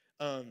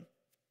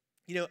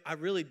 I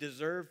really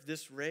deserved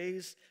this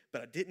raise,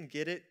 but I didn't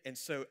get it, and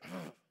so,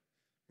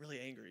 really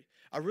angry.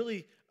 I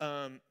really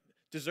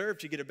deserve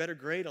to get a better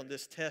grade on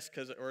this test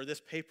or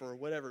this paper or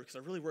whatever because I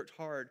really worked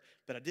hard,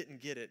 but I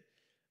didn't get it,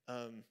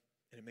 and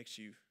it makes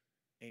you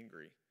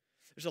angry.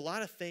 There's a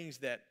lot of things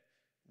that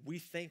we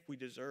think we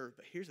deserve,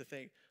 but here's the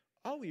thing.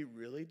 All we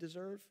really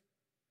deserve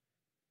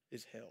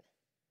is hell.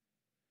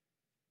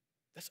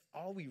 That's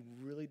all we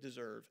really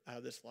deserve out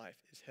of this life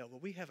is hell.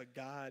 But we have a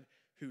God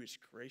who is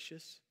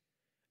gracious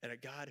and a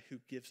God who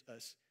gives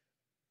us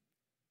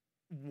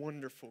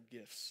wonderful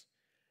gifts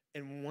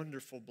and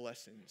wonderful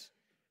blessings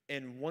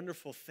and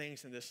wonderful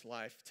things in this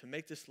life to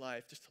make this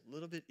life just a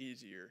little bit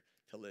easier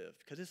to live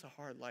because it's a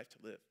hard life to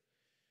live.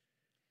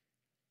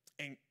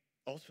 And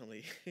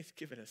ultimately, He's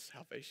given us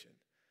salvation.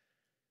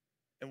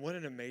 And what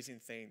an amazing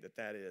thing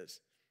that is.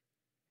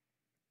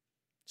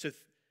 So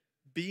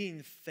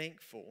being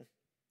thankful,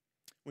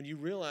 when you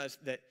realize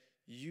that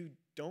you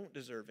don't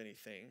deserve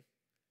anything,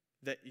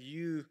 that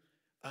you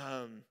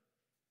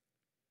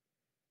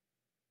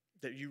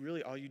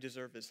really all you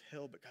deserve is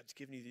hell, but God's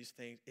given you these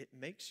things, it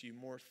makes you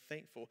more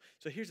thankful.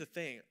 So here's the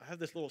thing. I have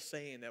this little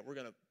saying that we're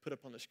going to put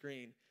up on the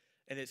screen,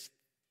 and it's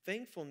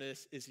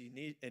thankfulness is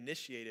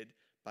initiated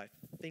by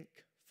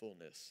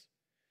thankfulness.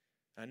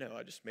 I know,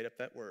 I just made up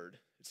that word.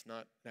 It's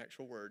not an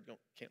actual word.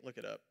 Can't look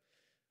it up,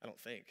 I don't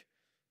think.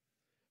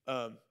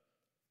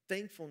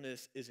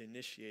 Thankfulness is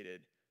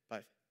initiated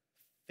by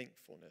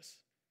thankfulness.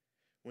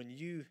 When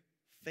you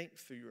think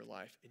through your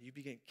life and you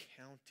begin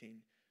counting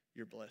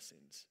your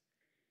blessings,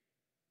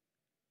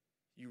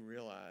 you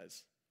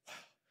realize, wow,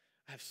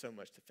 I have so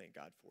much to thank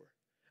God for.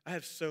 I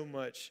have so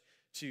much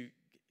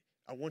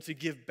I want to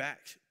give back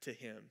to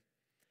Him.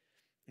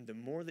 And the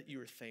more that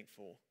you are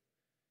thankful,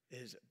 it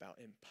is about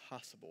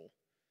impossible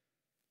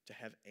to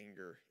have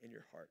anger in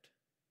your heart.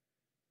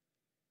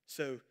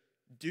 So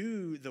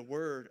do the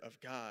Word of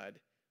God.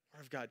 The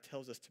Word of God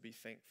tells us to be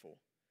thankful.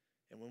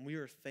 And when we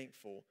are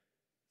thankful,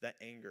 that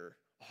anger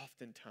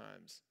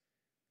oftentimes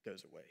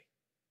goes away.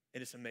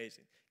 And it's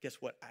amazing.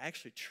 Guess what? I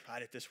actually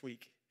tried it this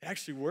week. It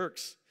actually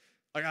works.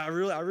 Like I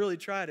really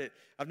tried it.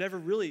 I've never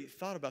really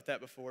thought about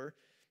that before.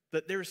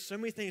 But there were so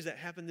many things that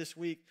happened this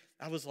week.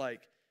 I was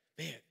like,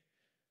 man,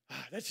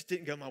 that just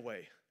didn't go my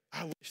way.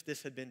 I wish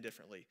this had been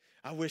differently.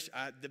 I wish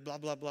I did blah,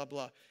 blah, blah,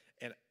 blah.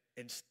 And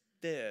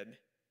instead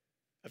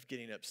of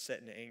getting upset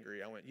and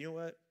angry, I went, you know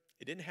what?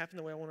 It didn't happen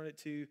the way I wanted it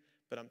to,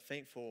 but I'm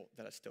thankful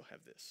that I still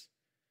have this.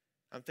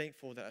 I'm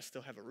thankful that I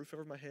still have a roof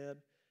over my head,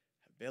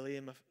 belly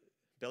in my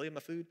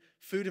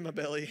food in my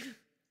belly,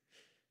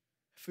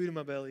 food in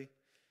my belly.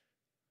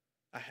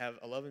 I have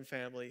a loving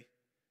family.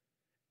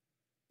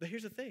 But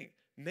here's the thing.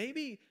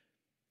 Maybe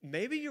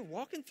you're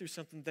walking through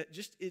something that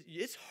just,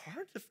 it's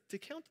hard to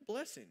count the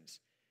blessings.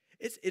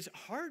 It's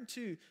hard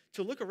to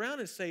look around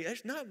and say,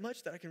 there's not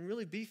much that I can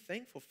really be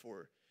thankful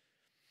for.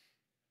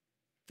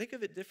 Think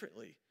of it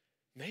differently.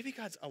 Maybe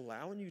God's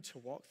allowing you to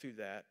walk through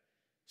that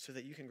so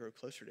that you can grow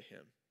closer to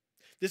Him.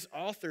 This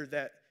author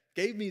that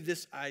gave me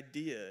this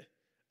idea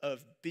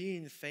of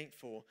being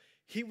thankful,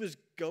 he was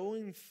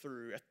going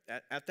through,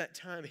 at that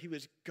time, he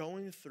was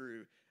going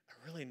through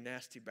a really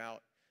nasty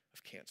bout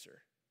of cancer.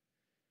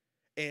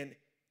 And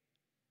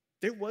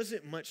there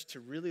wasn't much to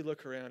really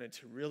look around and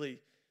to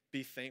really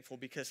be thankful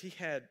because he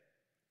had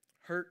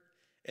hurt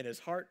in his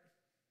heart.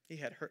 He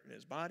had hurt in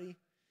his body.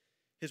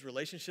 His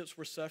relationships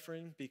were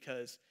suffering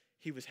because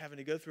he was having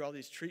to go through all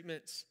these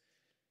treatments.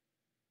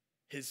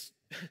 His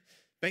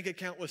bank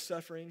account was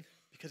suffering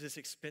because it's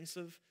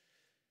expensive.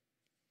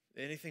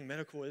 Anything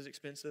medical is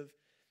expensive.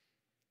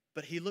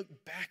 But he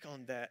looked back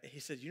on that and he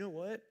said, you know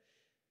what?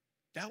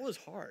 That was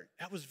hard.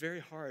 That was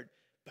very hard.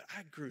 But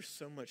I grew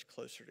so much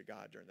closer to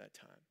God during that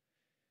time.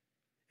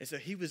 And so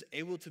he was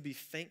able to be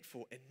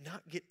thankful and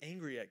not get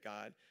angry at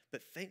God,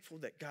 but thankful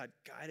that God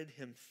guided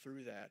him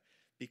through that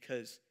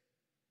because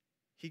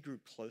he grew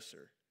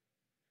closer.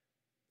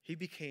 He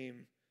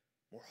became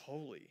more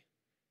holy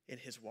in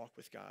his walk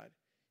with God.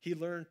 He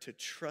learned to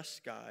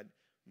trust God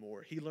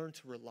more. He learned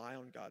to rely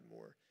on God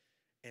more.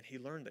 And he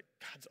learned that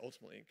God's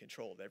ultimately in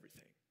control of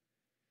everything.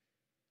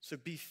 So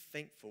be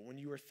thankful. When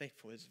you are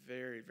thankful, it's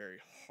very, very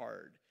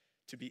hard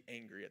to be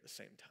angry at the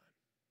same time.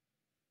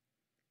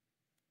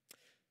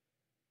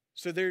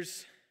 So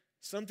there's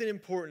something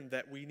important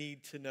that we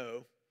need to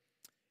know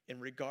in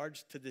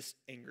regards to this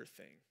anger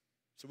thing.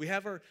 So we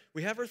have our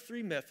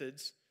three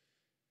methods: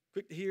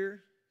 quick to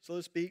hear, slow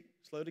to speak,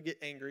 slow to get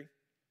angry.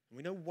 And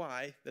we know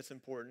why that's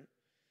important.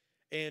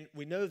 And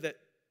we know that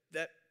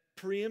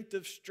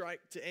preemptive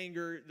strike to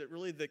anger, that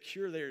really the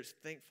cure there is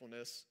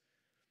thankfulness.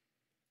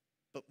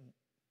 But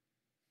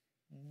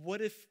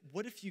what if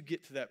you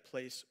get to that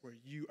place where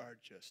you are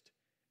just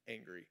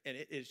angry and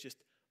it is just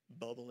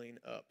bubbling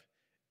up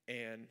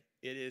and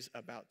it is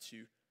about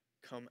to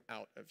come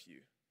out of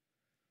you?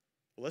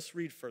 Well, let's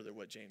read further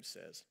what James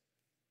says.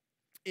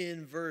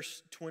 In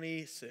verse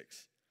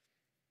 26,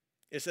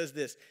 It says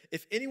this: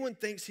 if anyone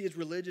thinks he is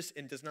religious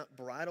and does not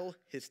bridle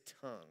his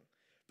tongue,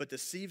 but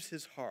deceives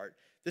his heart,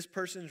 this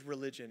person's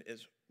religion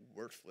is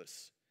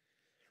worthless.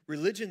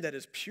 Religion that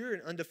is pure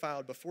and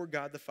undefiled before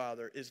God the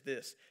Father is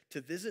this: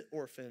 to visit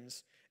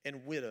orphans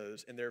and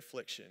widows in their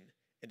affliction,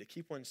 and to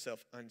keep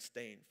oneself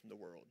unstained from the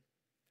world.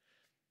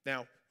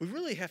 Now, we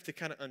really have to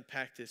kind of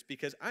unpack this,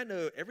 because I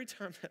know every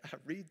time that I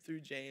read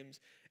through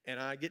James and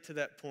I get to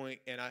that point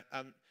and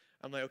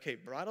I'm like, okay,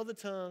 bridle the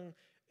tongue,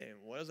 and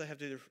what does that have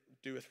to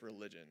do with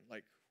religion?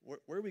 Like,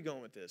 where are we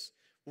going with this?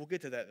 We'll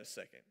get to that in a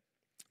second.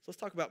 So let's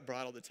talk about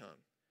bridle the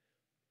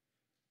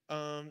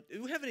tongue.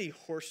 Do we have any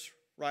horse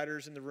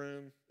riders in the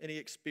room? Any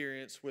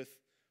experience with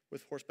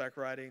horseback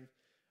riding?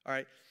 All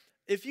right.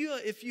 If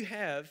you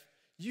have,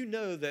 you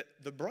know that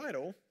the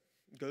bridle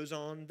goes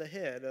on the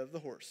head of the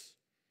horse.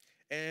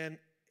 And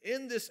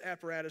in this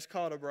apparatus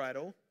called a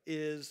bridle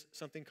is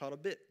something called a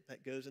bit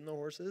that goes in the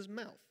horse's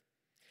mouth.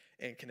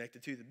 And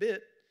connected to the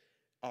bit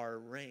are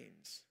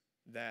reins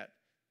that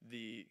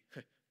the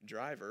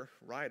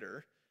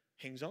rider,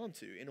 hangs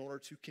onto in order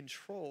to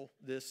control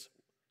this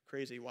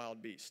crazy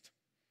wild beast.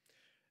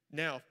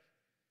 Now,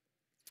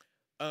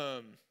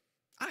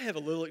 I have a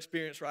little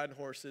experience riding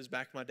horses.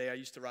 Back in my day, I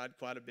used to ride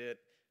quite a bit.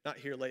 Not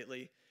here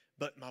lately.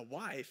 But my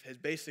wife has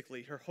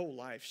basically, her whole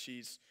life,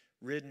 she's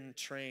ridden,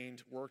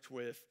 trained, worked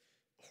with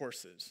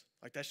horses.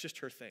 Like, that's just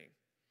her thing.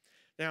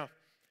 Now,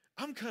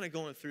 I'm kind of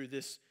going through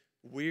this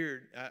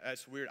weird,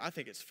 I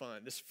think it's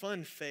fun, this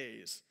fun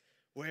phase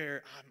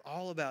where I'm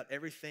all about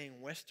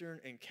everything Western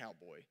and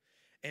cowboy.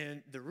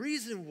 And the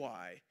reason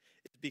why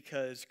is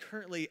because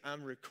currently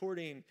I'm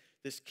recording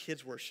this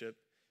kids worship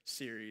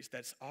series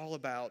that's all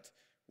about,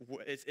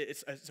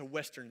 it's a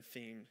Western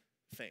themed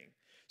thing.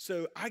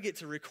 So I get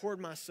to record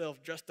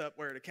myself dressed up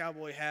wearing a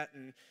cowboy hat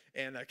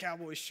and a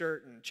cowboy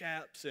shirt and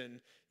chaps, and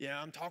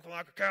I'm talking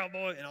like a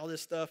cowboy and all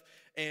this stuff.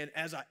 And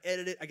as I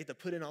edit it, I get to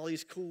put in all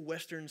these cool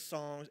Western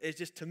songs. It's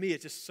just, to me,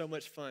 it's just so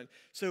much fun.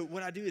 So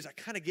what I do is I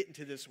kind of get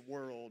into this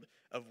world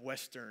of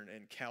Western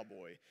and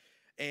cowboy.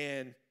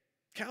 And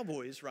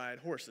cowboys ride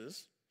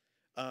horses.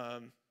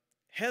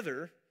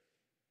 Heather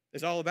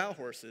is all about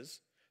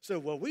horses. So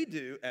what we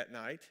do at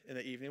night in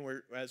the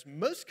evening, as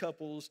most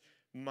couples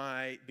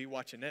might be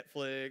watching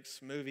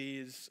Netflix,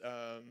 movies,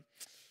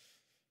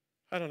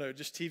 I don't know,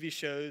 just TV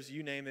shows,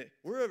 you name it.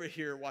 We're over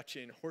here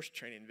watching horse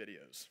training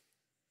videos.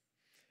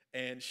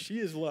 And she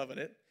is loving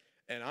it,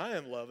 and I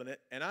am loving it.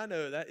 And I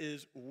know that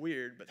is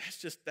weird, but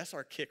that's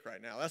our kick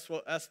right now.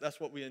 That's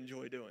what we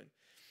enjoy doing.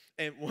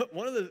 And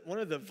one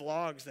of the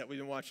vlogs that we've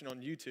been watching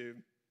on YouTube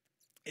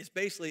is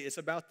basically, it's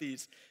about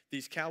these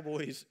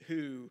cowboys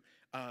who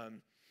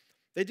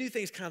they do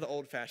things kind of the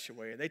old-fashioned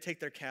way. They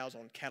take their cows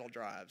on cattle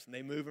drives, and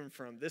they move them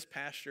from this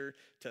pasture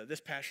to this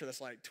pasture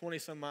that's like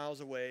 20-some miles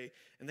away,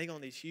 and they go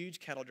on these huge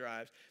cattle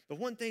drives. But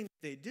one thing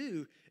they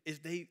do is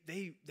they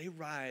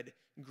ride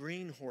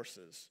green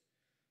horses.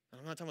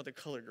 I'm not talking about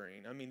the color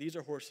green. I mean, these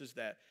are horses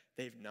that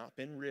they've not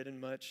been ridden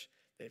much.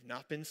 They've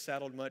not been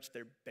saddled much.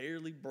 They're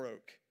barely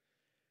broke.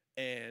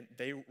 And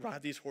they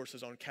ride these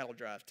horses on cattle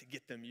drives to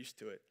get them used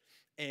to it.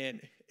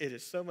 And it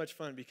is so much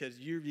fun because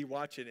you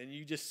watch it, and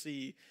you just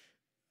see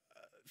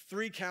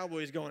three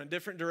cowboys going in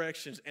different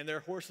directions, and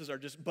their horses are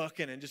just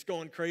bucking and just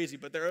going crazy,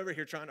 but they're over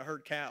here trying to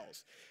herd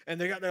cows. And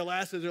they got their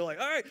lassos. They're like,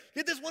 all right,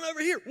 get this one over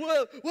here.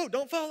 Whoa,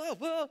 don't fall off.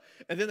 Whoa.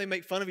 And then they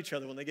make fun of each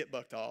other when they get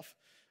bucked off.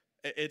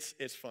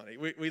 It's funny.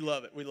 We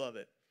love it. We love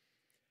it.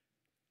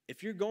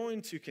 If you're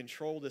going to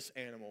control this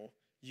animal,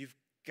 you've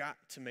got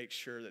to make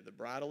sure that the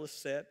bridle is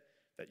set,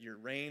 that your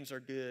reins are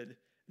good,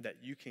 that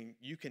you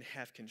can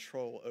have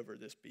control over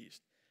this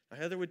beast. Now,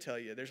 Heather would tell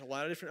you there's a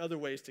lot of different other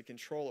ways to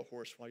control a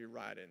horse while you're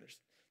riding. There's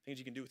things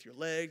you can do with your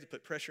legs to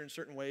put pressure in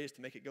certain ways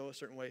to make it go a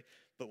certain way.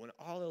 But when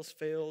all else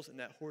fails and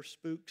that horse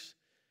spooks,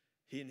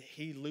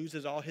 he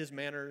loses all his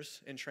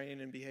manners and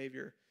training and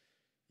behavior,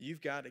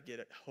 you've got to get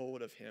a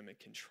hold of him and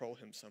control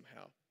him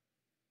somehow.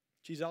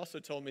 She's also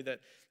told me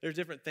that there's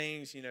different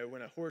things,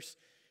 when a horse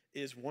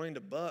is wanting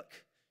to buck,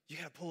 you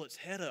got to pull its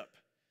head up.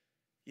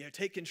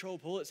 Take control,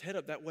 pull its head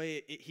up. That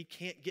way he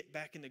can't get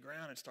back in the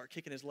ground and start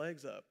kicking his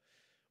legs up.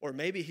 Or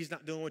maybe he's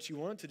not doing what you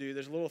want to do.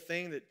 There's a little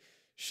thing that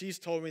she's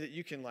told me that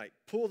you can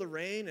pull the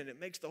rein and it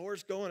makes the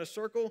horse go in a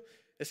circle.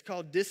 It's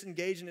called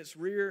disengaging its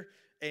rear,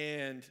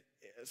 and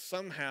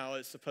somehow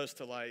it's supposed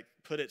to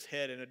put its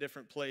head in a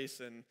different place,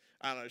 and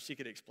I don't know, she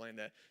could explain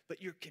that.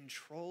 But you're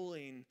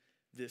controlling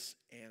this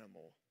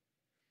animal.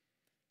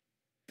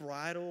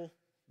 Bridle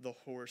the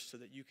horse so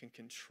that you can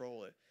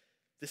control it.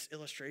 This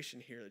illustration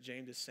here that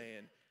James is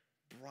saying,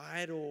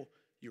 bridle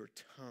your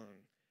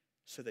tongue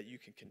so that you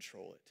can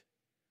control it.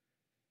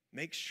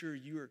 Make sure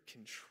you are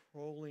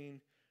controlling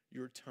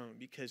your tongue,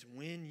 because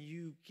when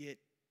you get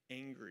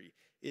angry,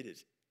 it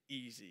is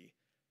easy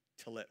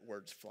to let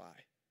words fly.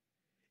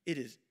 It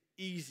is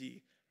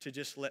easy to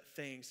just let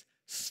things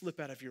slip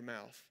out of your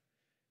mouth.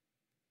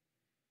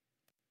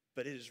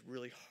 But it is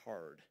really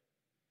hard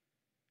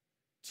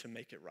to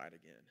make it right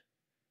again.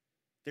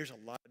 There's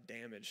a lot of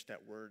damage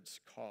that words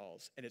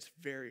cause, and it's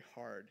very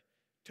hard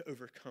to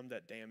overcome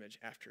that damage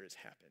after it's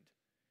happened.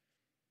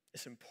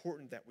 It's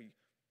important that we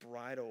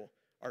bridle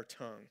our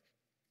tongue.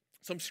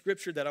 Some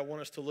scripture that I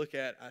want us to look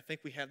at, I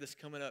think we have this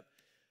coming up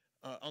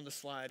on the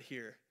slide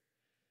here.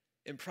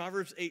 In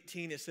Proverbs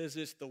 18, it says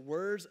this: the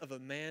words of a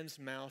man's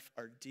mouth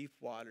are deep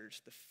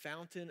waters. The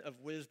fountain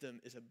of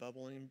wisdom is a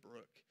bubbling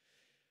brook.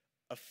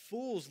 A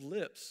fool's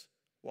lips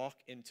walk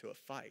into a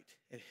fight,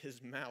 and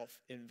his mouth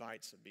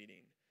invites a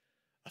beating.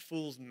 A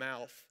fool's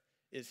mouth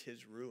is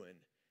his ruin,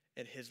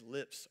 and his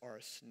lips are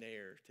a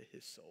snare to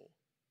his soul.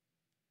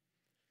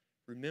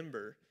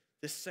 Remember,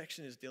 this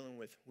section is dealing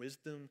with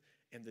wisdom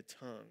and the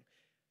tongue.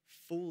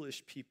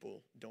 Foolish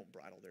people don't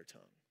bridle their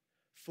tongue.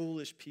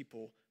 Foolish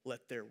people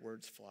let their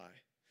words fly.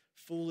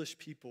 Foolish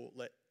people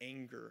let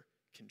anger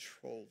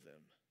control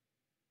them.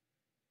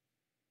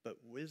 But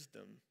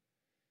wisdom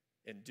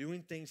and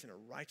doing things in a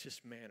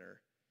righteous manner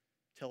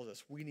tells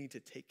us we need to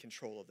take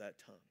control of that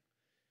tongue.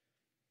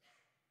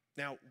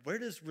 Now, where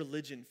does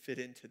religion fit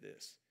into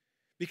this?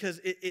 Because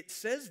it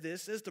says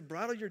to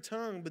bridle your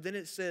tongue, but then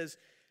it says,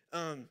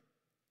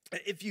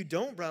 if you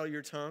don't bridle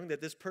your tongue,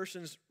 that this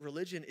person's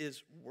religion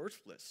is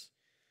worthless.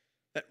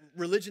 That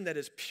religion that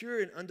is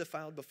pure and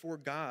undefiled before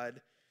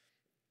God,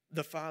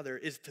 the Father,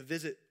 is to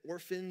visit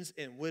orphans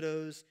and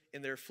widows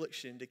in their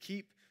affliction, to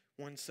keep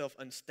oneself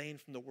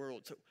unstained from the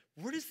world. So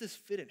where does this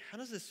fit in? How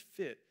does this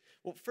fit?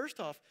 Well, first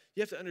off,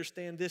 you have to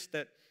understand this,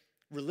 that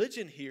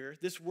religion here,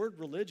 this word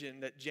religion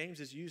that James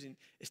is using,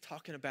 is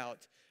talking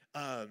about,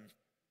 the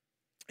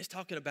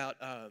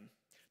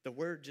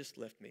word just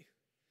left me.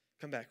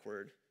 Come back,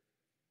 word.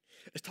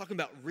 It's talking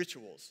about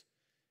rituals.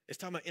 It's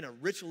talking about in a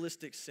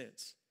ritualistic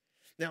sense.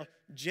 Now,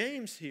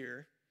 James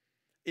here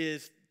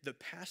is the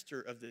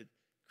pastor of the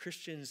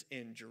Christians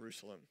in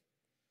Jerusalem.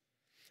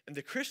 And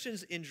the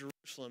Christians in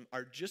Jerusalem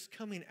are just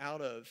coming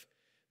out of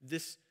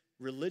this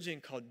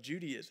religion called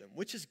Judaism,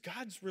 which is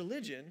God's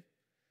religion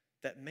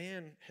that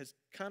man has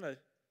kind of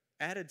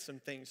added some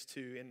things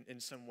to in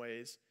some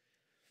ways.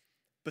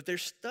 But they're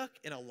stuck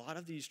in a lot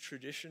of these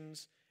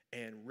traditions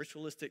and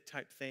ritualistic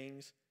type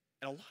things.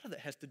 And a lot of that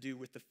has to do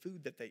with the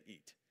food that they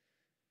eat.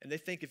 And they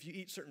think if you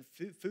eat certain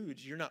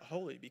foods, you're not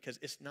holy because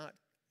it's not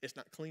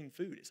clean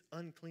food. It's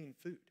unclean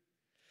food.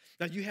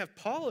 Now you have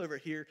Paul over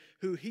here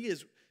who he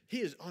is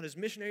on his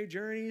missionary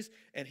journeys,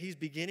 and he's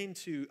beginning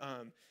to,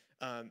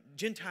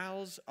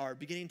 Gentiles are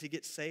beginning to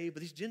get saved,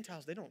 but these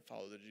Gentiles, they don't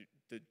follow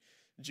the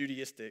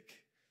Judaistic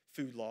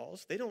food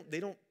laws. They don't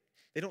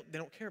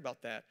care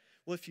about that.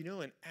 Well, if you know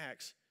in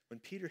Acts,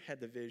 when Peter had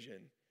the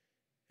vision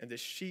and the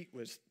sheet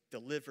was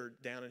delivered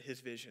down in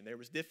his vision, there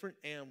was different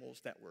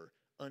animals that were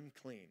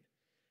unclean.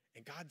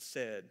 And God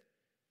said,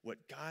 what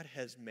God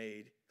has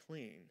made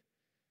clean,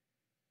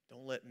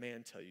 don't let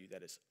man tell you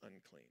that it's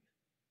unclean.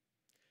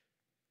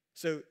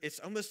 So it's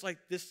almost like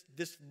this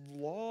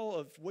law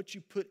of what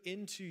you put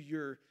into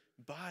your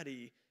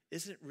body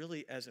isn't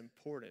really as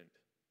important.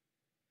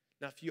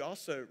 Now, if you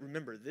also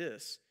remember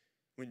this,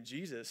 when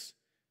Jesus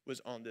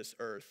was on this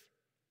earth,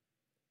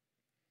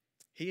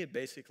 he had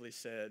basically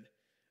said,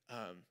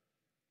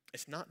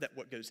 it's not that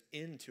what goes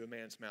into a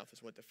man's mouth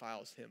is what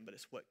defiles him, but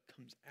it's what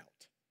comes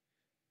out.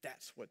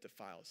 That's what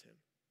defiles him.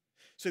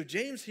 So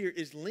James here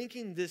is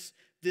linking this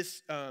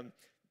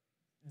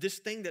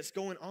thing that's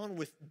going on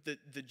with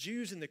the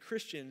Jews and the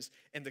Christians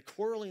and the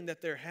quarreling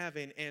that they're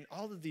having and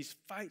all of these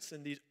fights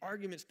and these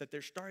arguments that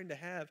they're starting to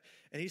have.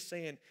 And he's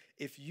saying,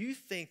 if you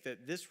think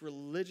that this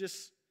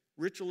religious,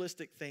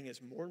 ritualistic thing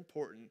is more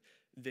important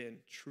than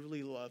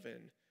truly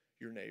loving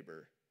your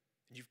neighbor,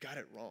 you've got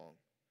it wrong.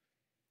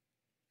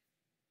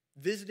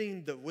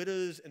 Visiting the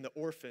widows and the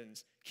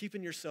orphans,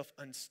 keeping yourself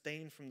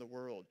unstained from the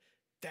world,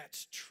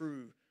 that's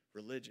true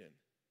religion.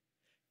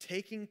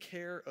 Taking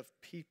care of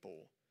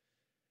people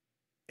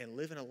and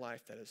living a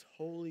life that is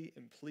holy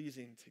and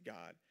pleasing to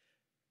God,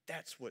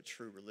 that's what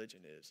true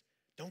religion is.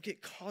 Don't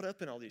get caught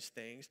up in all these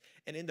things.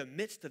 And in the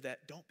midst of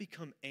that, don't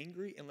become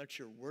angry and let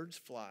your words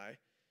fly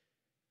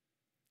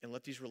and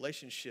let these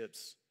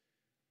relationships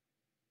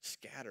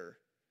scatter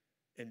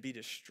and be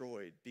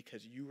destroyed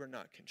because you are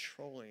not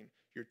controlling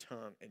your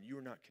tongue and you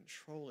are not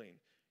controlling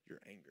your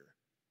anger.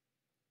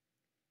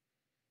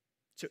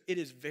 So it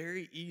is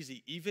very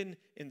easy, even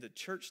in the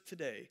church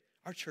today.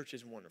 Our church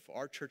is wonderful.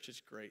 Our church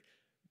is great.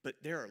 But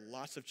there are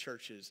lots of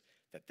churches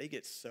that they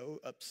get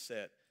so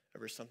upset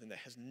over something that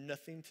has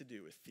nothing to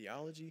do with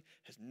theology,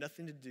 has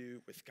nothing to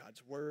do with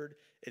God's word.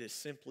 It is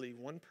simply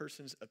one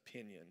person's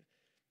opinion,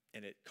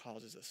 and it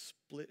causes a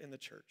split in the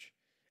church,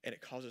 and it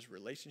causes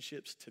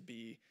relationships to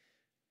be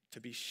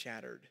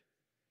shattered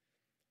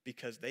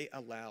because they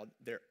allowed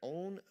their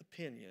own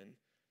opinion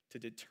to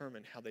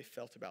determine how they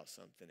felt about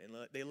something, and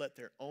they let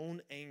their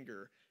own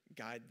anger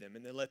guide them,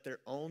 and they let their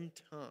own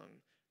tongue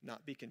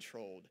not be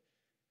controlled,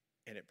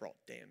 and it brought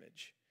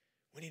damage.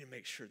 We need to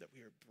make sure that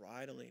we are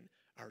bridling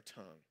our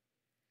tongue.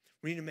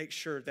 We need to make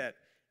sure that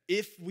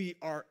if we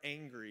are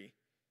angry,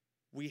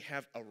 we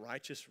have a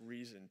righteous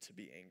reason to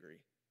be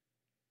angry.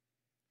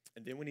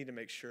 And then we need to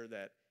make sure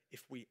that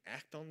if we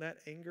act on that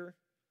anger,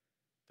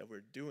 that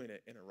we're doing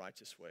it in a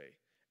righteous way.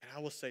 And I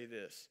will say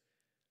this,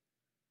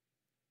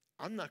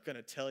 I'm not going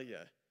to tell you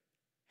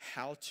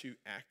how to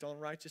act on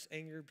righteous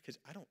anger because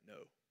I don't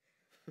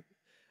know.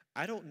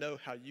 I don't know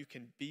how you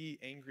can be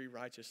angry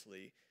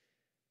righteously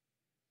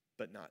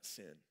but not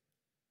sin.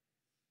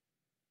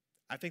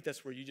 I think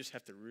that's where you just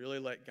have to really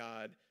let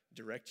God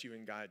direct you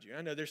and guide you.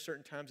 I know there's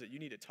certain times that you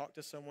need to talk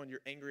to someone, you're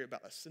angry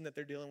about a sin that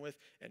they're dealing with,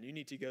 and you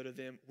need to go to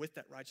them with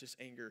that righteous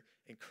anger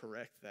and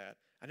correct that.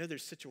 I know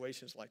there's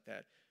situations like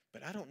that,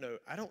 but I don't know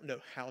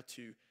how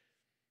to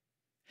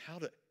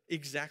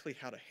exactly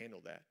how to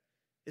handle that.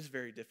 It's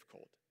very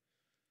difficult.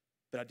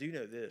 But I do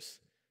know this,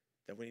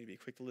 that we need to be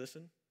quick to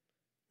listen,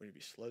 we need to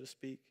be slow to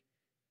speak,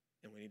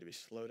 and we need to be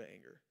slow to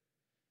anger.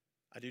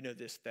 I do know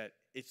this, that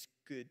it's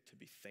good to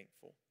be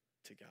thankful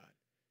to God.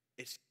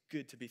 It's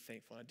good to be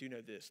thankful. I do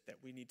know this, that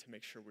we need to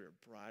make sure we're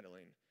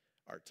bridling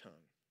our tongue.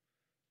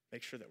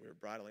 Make sure that we're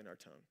bridling our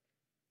tongue.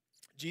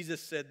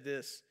 Jesus said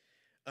this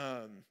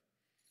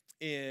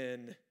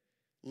in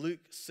Luke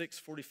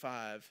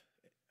 6:45.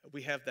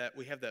 We have that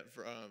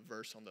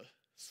verse on the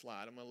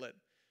slide. I'm going to let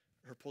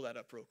her pull that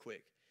up real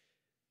quick.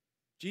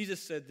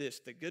 Jesus said this,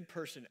 the good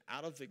person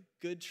out of the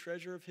good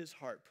treasure of his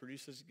heart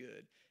produces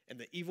good, and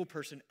the evil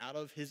person out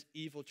of his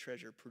evil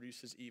treasure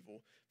produces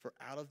evil. For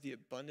out of the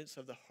abundance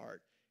of the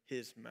heart,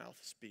 his mouth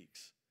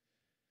speaks.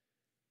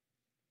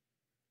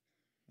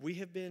 We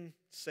have been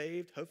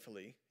saved.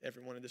 Hopefully,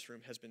 everyone in this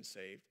room has been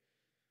saved.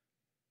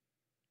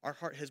 Our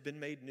heart has been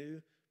made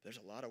new. There's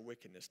a lot of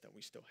wickedness that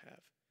we still have.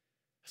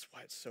 That's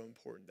why it's so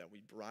important that we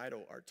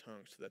bridle our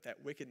tongue so that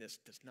that wickedness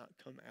does not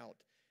come out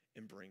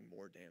and bring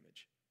more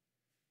damage.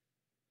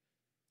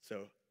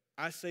 So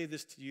I say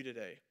this to you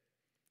today.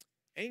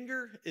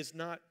 Anger is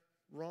not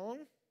wrong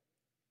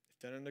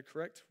if done in the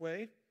correct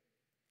way.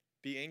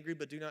 Be angry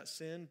but do not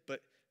sin.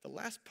 But the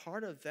last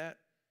part of that,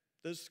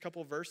 those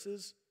couple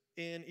verses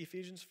in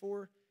Ephesians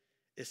 4,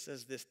 it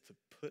says this, to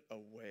put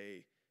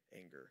away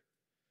anger.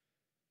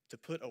 To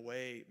put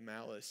away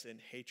malice and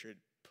hatred.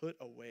 Put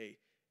away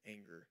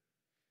anger.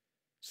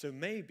 So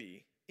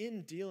maybe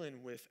in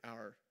dealing with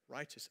our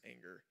righteous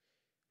anger,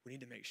 we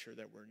need to make sure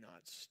that we're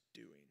not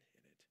stewing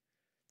in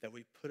it. That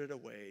we put it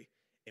away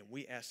and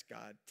we ask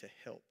God to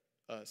help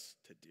us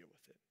to deal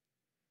with it.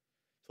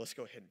 So let's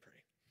go ahead and pray.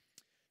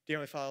 Dear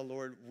Heavenly Father,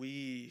 Lord,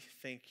 we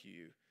thank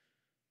you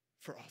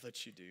for all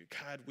that you do.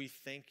 God, we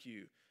thank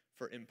you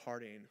for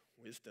imparting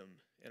wisdom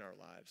in our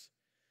lives.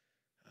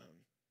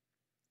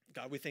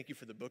 God, we thank you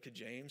for the book of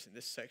James in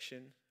this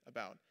section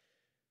about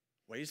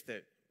ways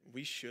that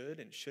we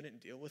should and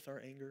shouldn't deal with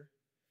our anger.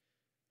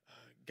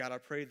 God, I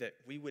pray that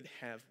we would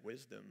have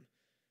wisdom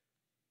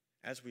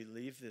as we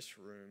leave this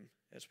room,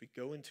 as we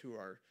go into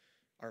our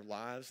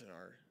lives and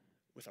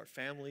with our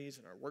families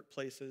and our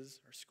workplaces,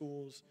 our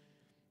schools,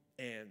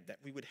 and that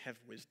we would have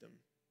wisdom.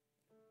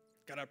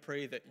 God, I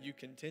pray that you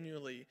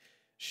continually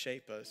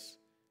shape us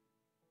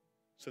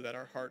so that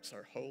our hearts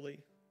are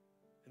holy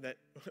and that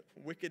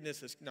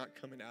wickedness is not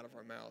coming out of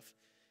our mouth.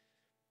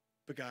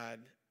 But God,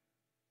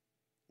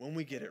 when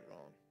we get it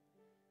wrong,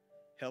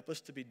 help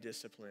us to be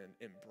disciplined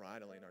in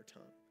bridling our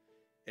tongue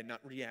and not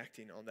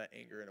reacting on that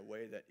anger in a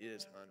way that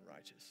is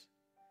unrighteous.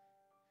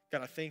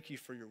 God, I thank you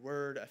for your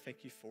word. I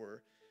thank you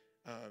for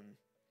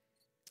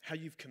how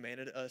you've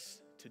commanded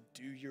us to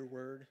do your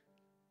word.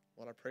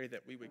 Lord, I pray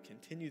that we would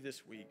continue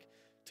this week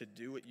to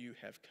do what you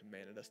have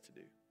commanded us to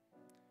do.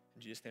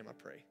 In Jesus' name I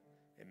pray,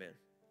 amen.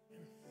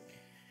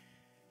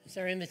 It's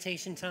our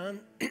invitation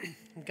time.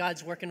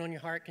 God's working on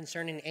your heart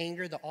concerning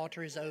anger. The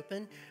altar is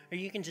open. Or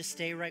you can just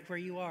stay right where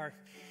you are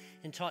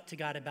and talk to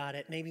God about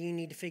it. Maybe you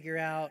need to figure out